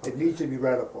one, it needs to be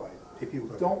ratified. If you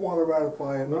don't want to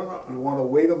ratify it, No. you want to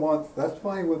wait a month, that's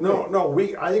fine with me. No,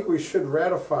 I think we should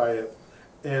ratify it,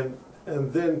 and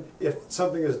then if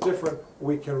something is different,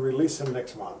 we can release him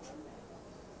next month.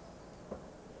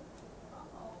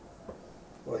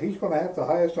 Well, he's gonna have to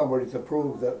hire somebody to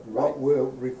prove that what we're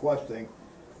requesting,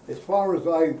 as far as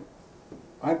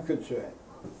I'm concerned,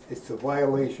 it's a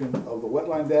violation of the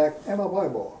Wetland Act and a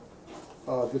bylaw.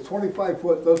 The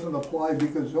 25-foot doesn't apply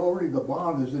because already the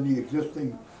bond is in the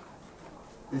existing,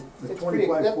 the that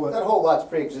 25-foot. whole lot's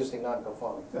pre-existing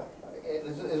non-conforming. Yeah.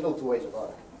 There's no two ways about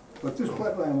it. But this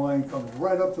wetland line comes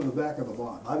right up to the back of the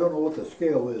bond. I don't know what the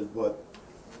scale is, but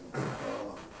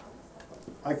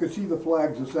I could see the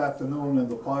flags this afternoon and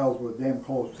the piles were damn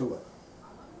close to it.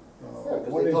 Yeah, because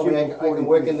One they inch told me I equals can 40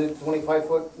 work feet. in the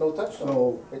 25-foot, no touch zone.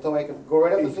 So They told me I could go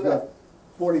right up he's into got that.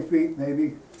 40 feet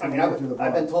maybe. I mean, to the edge of the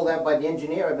I've been bond. told that by the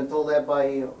engineer, I've been told that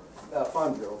by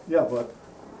Farm Bureau. Yeah, but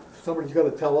somebody's gotta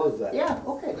tell us that. Yeah,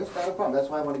 okay, that's not a problem, that's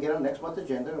why I wanna get on next month's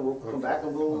agenda, and we'll come back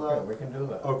and we'll, Okay, we can do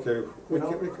that. Okay, we You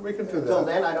know, can do until that.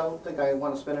 then, I don't think I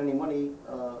wanna spend any money,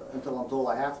 until I'm told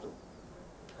I have to,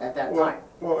 at that Well, time.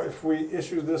 well, if we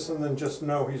issue this and then just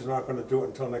know he's not gonna do it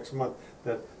until next month,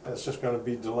 that's just gonna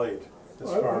be delayed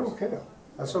as I far as. don't care.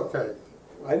 That's okay,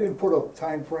 I didn't put a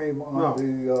time frame on No.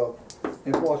 the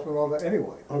enforcement order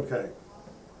anyway. okay.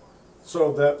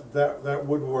 So that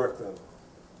would work then.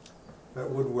 That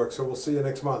would work, so we'll see you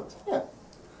next month. Yeah.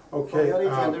 Okay. Put me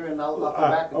on the agenda, and I'll come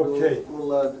back and okay.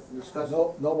 we'll discuss.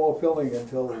 No more filling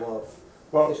until,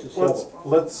 Well, This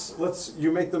is let's,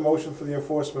 you make the motion for the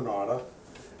enforcement order,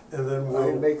 and then I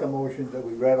we'll, make a motion that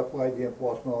we ratify the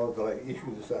enforcement order that I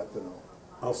issued this afternoon.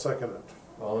 I'll second it.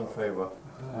 All in favor?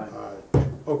 Alright.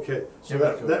 Okay, so Give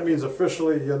it to that him. means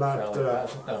officially you're not, Charlie,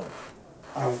 pass it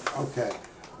down. okay.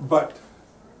 But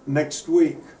next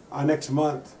week, next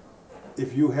month,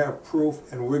 if you have proof,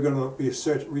 and we're gonna be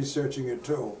researching it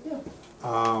too. Yeah.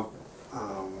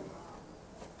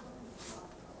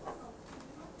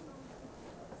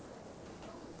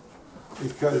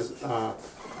 Because,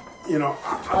 you know,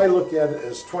 I look at it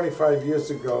as 25 years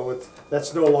ago,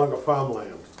 that's no longer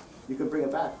farmland. You can bring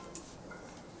it back.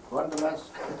 According to Mass,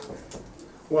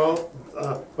 Well,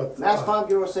 but. Mass Farm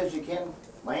Bureau says you can,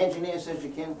 my engineer says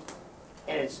you can,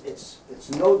 and it's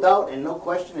no doubt and no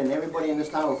question, and everybody in this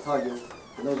town will tell you,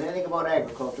 who knows anything about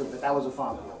agriculture, that was a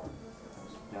farm bureau.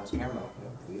 Now it's camera,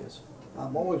 yes.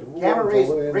 I'm always willing Cameron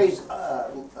to learn. raised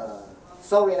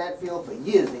celery in that field for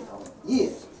years, they told me,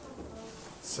 years.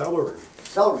 Celery,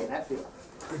 Celery in that field.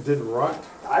 it didn't rot.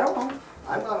 I don't know,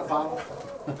 I'm not a farmer.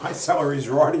 My celery's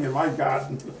rotting in my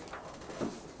garden.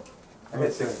 I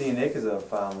got 16 acres of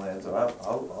farmland, so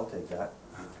I'll take that.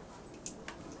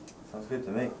 Sounds good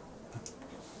to me.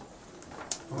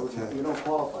 Okay. You don't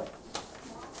qualify.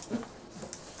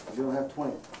 You don't have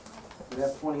 20. You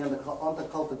have 20 under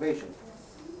cultivation.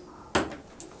 Okay.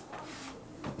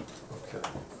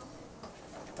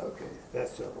 Okay,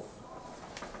 that's settled.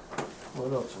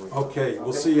 What else are we? Okay,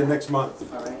 we'll see you next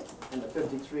month. All right, and the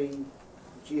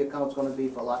 53G account's gonna be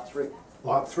for lot 3.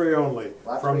 Lot 3 only,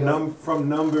 Lot from three only. from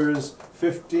numbers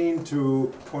 15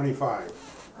 to 25.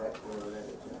 That's where that is,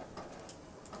 yeah.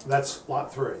 That's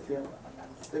lot 3. Yeah.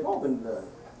 They've all been,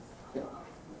 you know,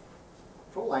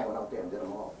 Patrol Line went out there and did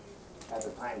them all, at the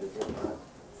time that they were done.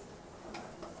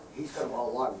 He's got them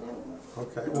all logged in.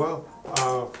 Okay, well,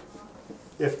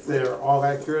 if they're all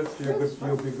accurate,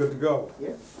 you'll be good to go. Yeah.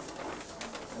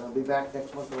 And I'll be back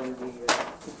next month on the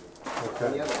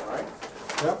Okay, other, all right?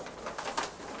 yep.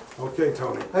 Okay,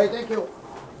 Tony. Hey, thank you. All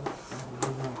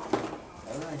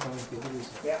right, Tony, take it easy.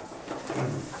 Yeah.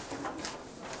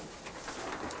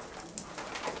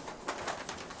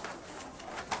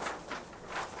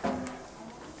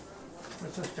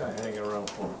 What's this guy hanging around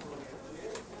for?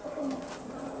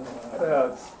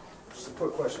 Just a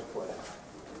quick question for you.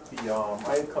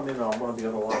 I had come in on one of the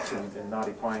other lots in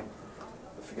Knotty Pine.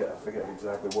 I forget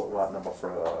exactly what lot number for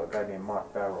a guy named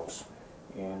Mark Barrows.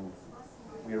 And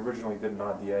we originally did an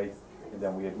RDA, and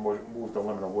then we had moved the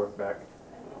limit of work back.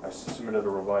 I submitted a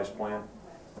revised plan.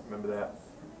 Remember that?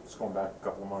 It's going back a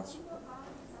couple of months.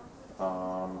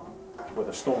 With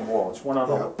a stone wall. It's one of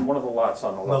the lots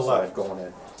on the left side going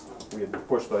in. We had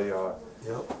pushed the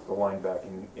line back,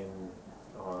 and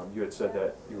you had said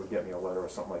that you would get me a letter or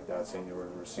something like that saying you were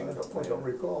in receipt of the I plan. don't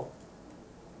recall.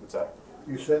 What's that?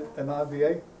 You sent an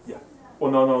RVA? Yeah.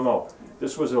 Well, no.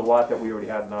 This was a lot that we already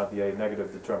had an RDA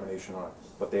negative determination on,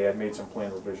 but they had made some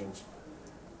plan revisions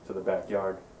to the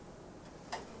backyard.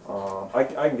 I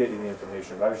can get you the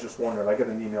information. I was just wondering, I got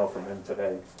an email from him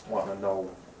today wanting to know,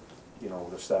 you know,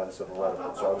 the status of the letter.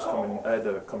 So I had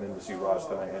to come in to see Ross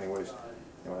tonight anyways.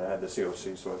 You know, I had the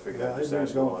COC, so I figured I'd just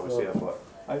ask you while I was here, but.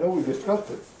 I know we discussed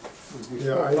it.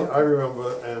 Yeah, I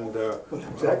remember, and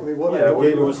Exactly what Yeah, we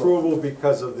gave it was- approval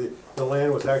because of the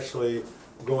land was actually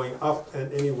going up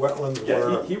and any wetlands Yeah,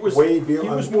 were he was way beyond.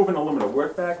 he was moving the limit of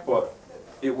work back, but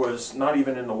it was not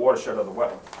even in the watershed of the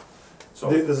wetland. So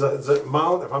There's a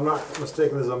mound, if I'm not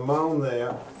mistaken, there's a mound there,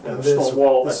 And and a there's stone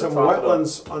wall there's at the some top of the-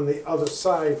 wetlands on the other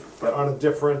side, but Yep. on a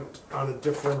different,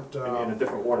 in a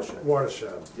different watershed.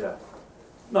 watershed. Yeah.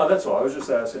 No, that's all. I was just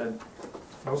asking.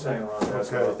 I was Okay. hanging around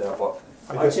asking Okay. about that, but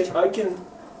I guess-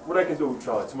 what I can do,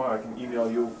 Charlie, tomorrow I can email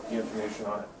you the information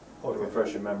on it to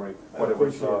refresh your memory. What it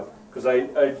was, appreciate because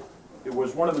it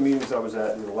was one of the meetings I was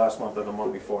at either last month or the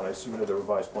month before, and I submitted a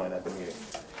revised plan at the meeting.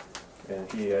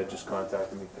 And he had just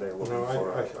contacted me today looking No,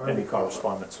 for I any recall that.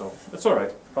 correspondence, so it's all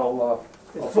right. I'll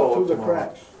It's follow slipped up through the tomorrow.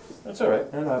 cracks. That's all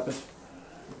right. That happens.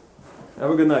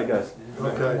 Have a good night, guys.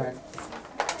 Okay.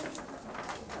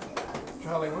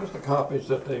 Charlie, where's the copies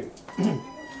that the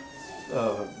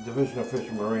Division of Fish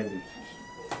and Marine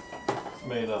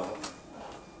made up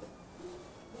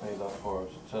for us?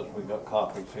 It says we got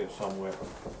copies here somewhere.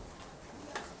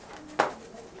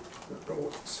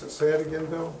 Say it again,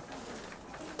 Bill?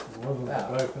 It wasn't the back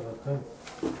of the thing.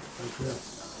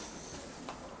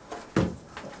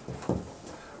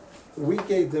 We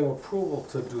gave them approval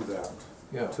to do that,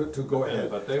 Yeah. to go Yeah, ahead.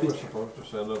 but they were supposed to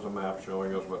send us a map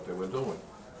showing us what they were doing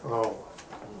Oh,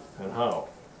 and how.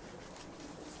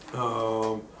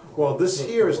 well, this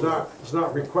here is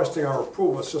not requesting our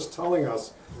approval, it's just telling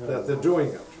us that they're doing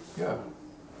it. Yeah.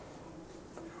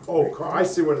 Oh, I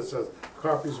see what it says,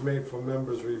 copies made for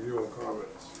members' review and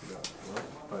comments. Yeah,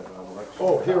 but,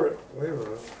 Oh, here, wait a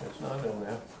minute, it's not in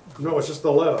there. no, it's just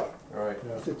the letter, All right.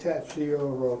 It's attached to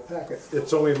your packet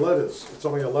it's only letters, it's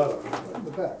only a letter, in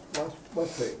the back,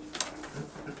 last page.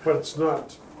 but it's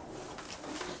not,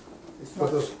 It's but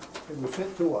not, there's, it was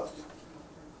sent to us.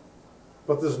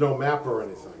 but there's no map or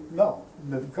anything. No,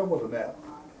 it doesn't come with a map.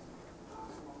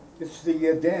 It's the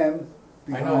dam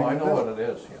I behind know the what mill. it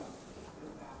is, yeah.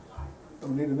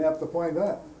 Don't need a map to find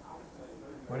that.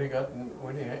 What do you got,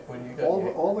 what do you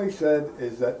got? All they said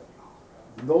is that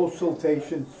no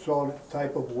siltation sort of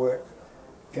type of work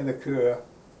can occur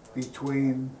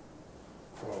between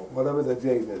whatever the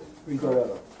date is,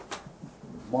 whatever,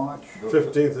 March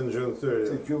 15th and June to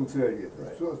 30th. June 30th.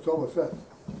 That's all it says.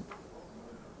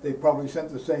 They probably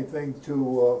sent the same thing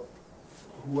to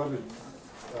whoever's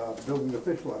building the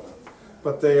fish ladder.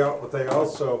 But they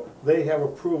also, they have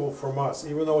approval from us,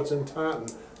 even though it's in Taunton,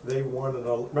 they wanted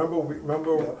a,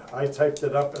 remember I typed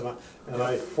it up and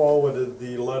I forwarded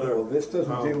the letter. Well, this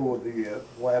doesn't deal with the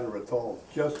ladder at all,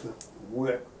 just the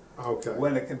work, Okay,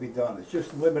 when it can be done. It's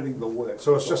just limiting the work.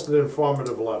 so it's just an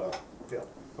informative letter, Yeah.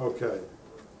 okay.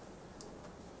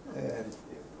 And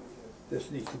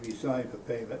this needs to be signed for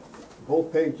payment.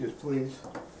 Both pages, please.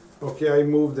 Okay, I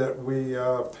move that we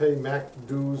pay MAC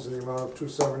dues in the amount of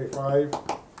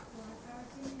 $275.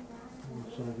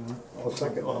 I'll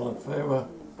second. All in favor?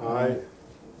 Aye.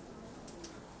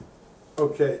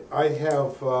 Okay, I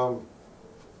have a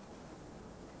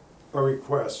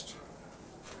request.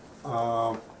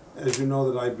 As you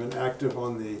know that I've been active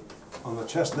on the No,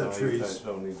 chestnut you guys trees.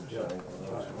 don't need to sign.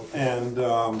 And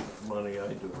Money,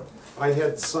 I do. I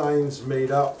had signs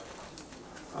made up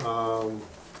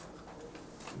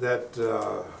that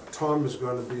Tom is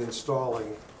going to be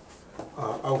installing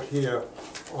out here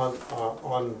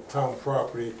on town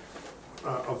property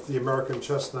of the American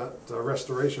Chestnut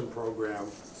Restoration Program.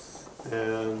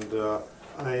 And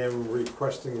I am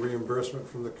requesting reimbursement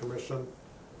from the commission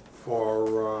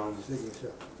for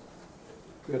Signature.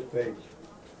 First page.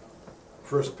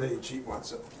 first page, he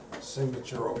wants it,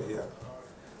 signature over here.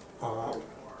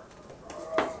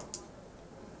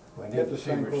 We Get need the to see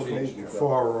sign both receipts. pages.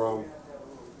 For,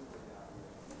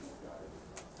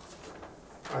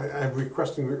 I'm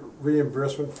requesting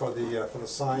reimbursement for the You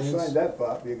signs. sign that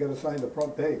part, you gotta sign the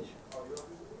front page.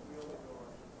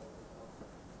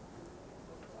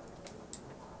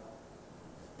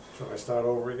 Should I start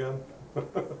over again?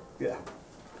 Yeah.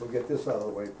 We'll get this out of the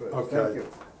way first. Okay. Thank you.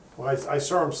 Well, I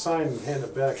saw him sign and hand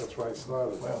it back, that's why I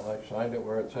started. Well, I signed it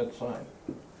where it said sign.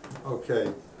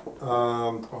 Okay,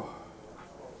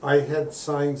 I had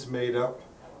signs made up,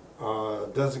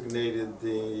 designated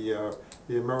the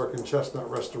American Chestnut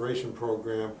Restoration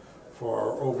Program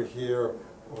for over here,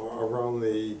 around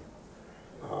the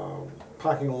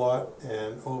parking lot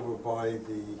and over by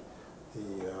the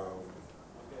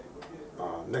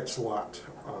next lot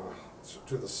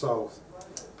to the south.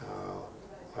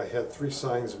 I had 3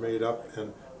 signs made up,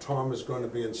 and Tom is going to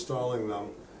be installing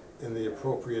them in the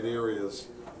appropriate areas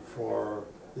for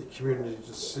the community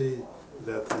to see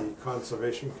that the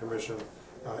Conservation Commission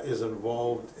is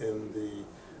involved in the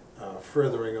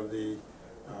furthering of the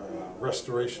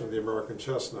restoration of the American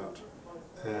chestnut.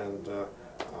 And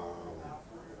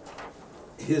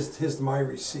here's my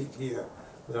receipt here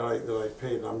that I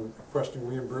paid. I'm requesting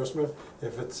reimbursement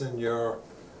if it's in your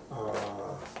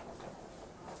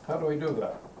How do we do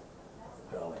that,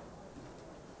 Charlie?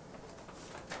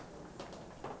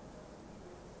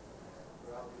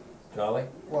 Charlie,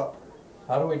 What?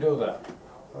 how do we do that?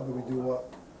 How do we do what?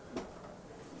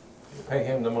 You pay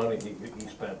him the money he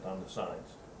spent on the signs.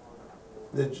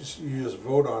 you just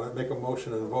vote on it, make a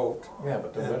motion and vote. Yeah,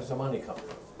 but then where's the money come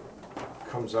from?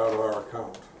 Comes out of our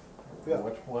account. Yeah.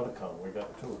 What account? We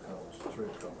got 2 accounts, 3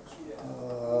 accounts.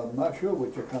 I'm not sure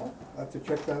which account. I have to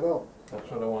check that out. That's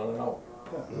what I wanna know.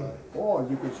 Yeah. Or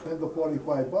you could spend the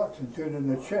 $45 and turn in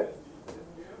a check.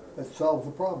 That solves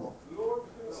the problem.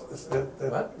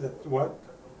 What?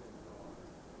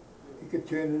 He could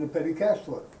turn in a petty cash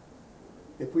slip.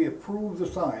 If we approve the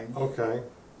signs, Okay,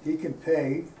 he can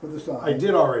pay for the signs. I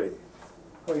did already.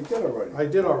 Oh, he did already? I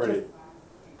did already.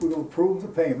 We'll approve the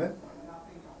payment.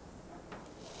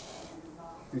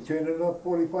 You turn in a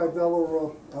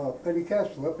 $45 petty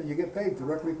cash slip and you get paid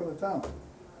directly from the town.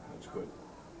 That's good.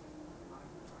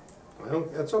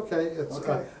 That's okay, it's,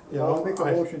 Okay, you know. I'll make a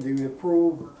motion to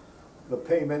approve the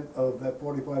payment of that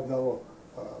 $45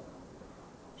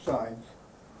 signs.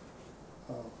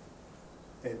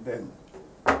 And then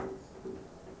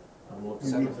I'm looking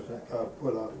you need second. to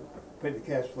put a petty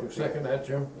cash You slip. second that,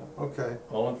 Jim? Okay,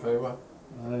 All in favor?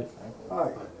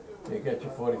 Aye. You get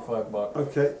your $45.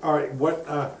 okay, all right, what,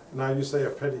 now you say a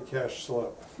petty cash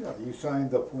slip. Yeah, you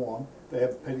signed the form, they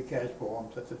have petty cash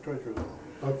forms at the treasurer's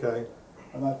office. Okay,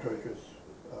 Not treasurer's,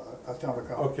 a town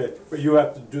account. okay, but you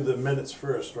have to do the minutes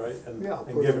first, right? And Yeah, and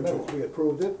approve give the it to minutes, them. we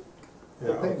approved it, Yeah,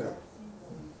 the okay. payment.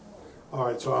 All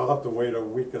right, so I'll have to wait a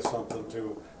week or something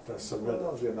to submit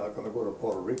Well, it. you're not gonna go to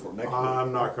Puerto Rico next week.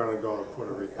 I'm not gonna go to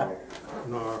Puerto Rico,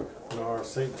 nor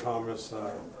St. Thomas,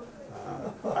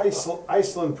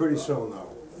 Iceland pretty soon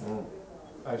though.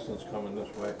 Iceland's coming this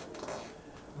way.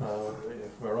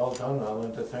 If we're all done, I'll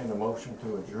entertain a motion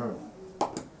to adjourn.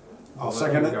 I'll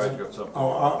second You guys it. got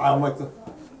something?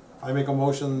 I make a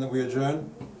motion that we adjourn.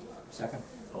 Second.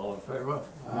 All in favor?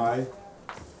 Aye,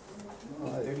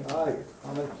 Aye,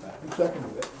 you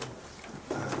seconded it.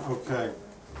 okay.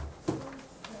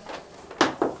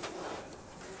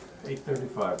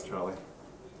 8:35, Charlie.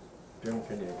 Jim,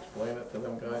 can you explain it to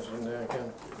them guys in there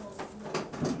again?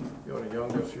 You're the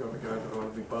youngest, you're the guy that ought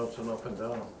to be bouncing up and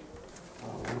down.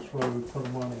 That's why we put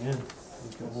them on the end.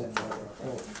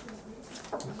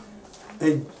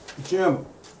 Hey, Jim,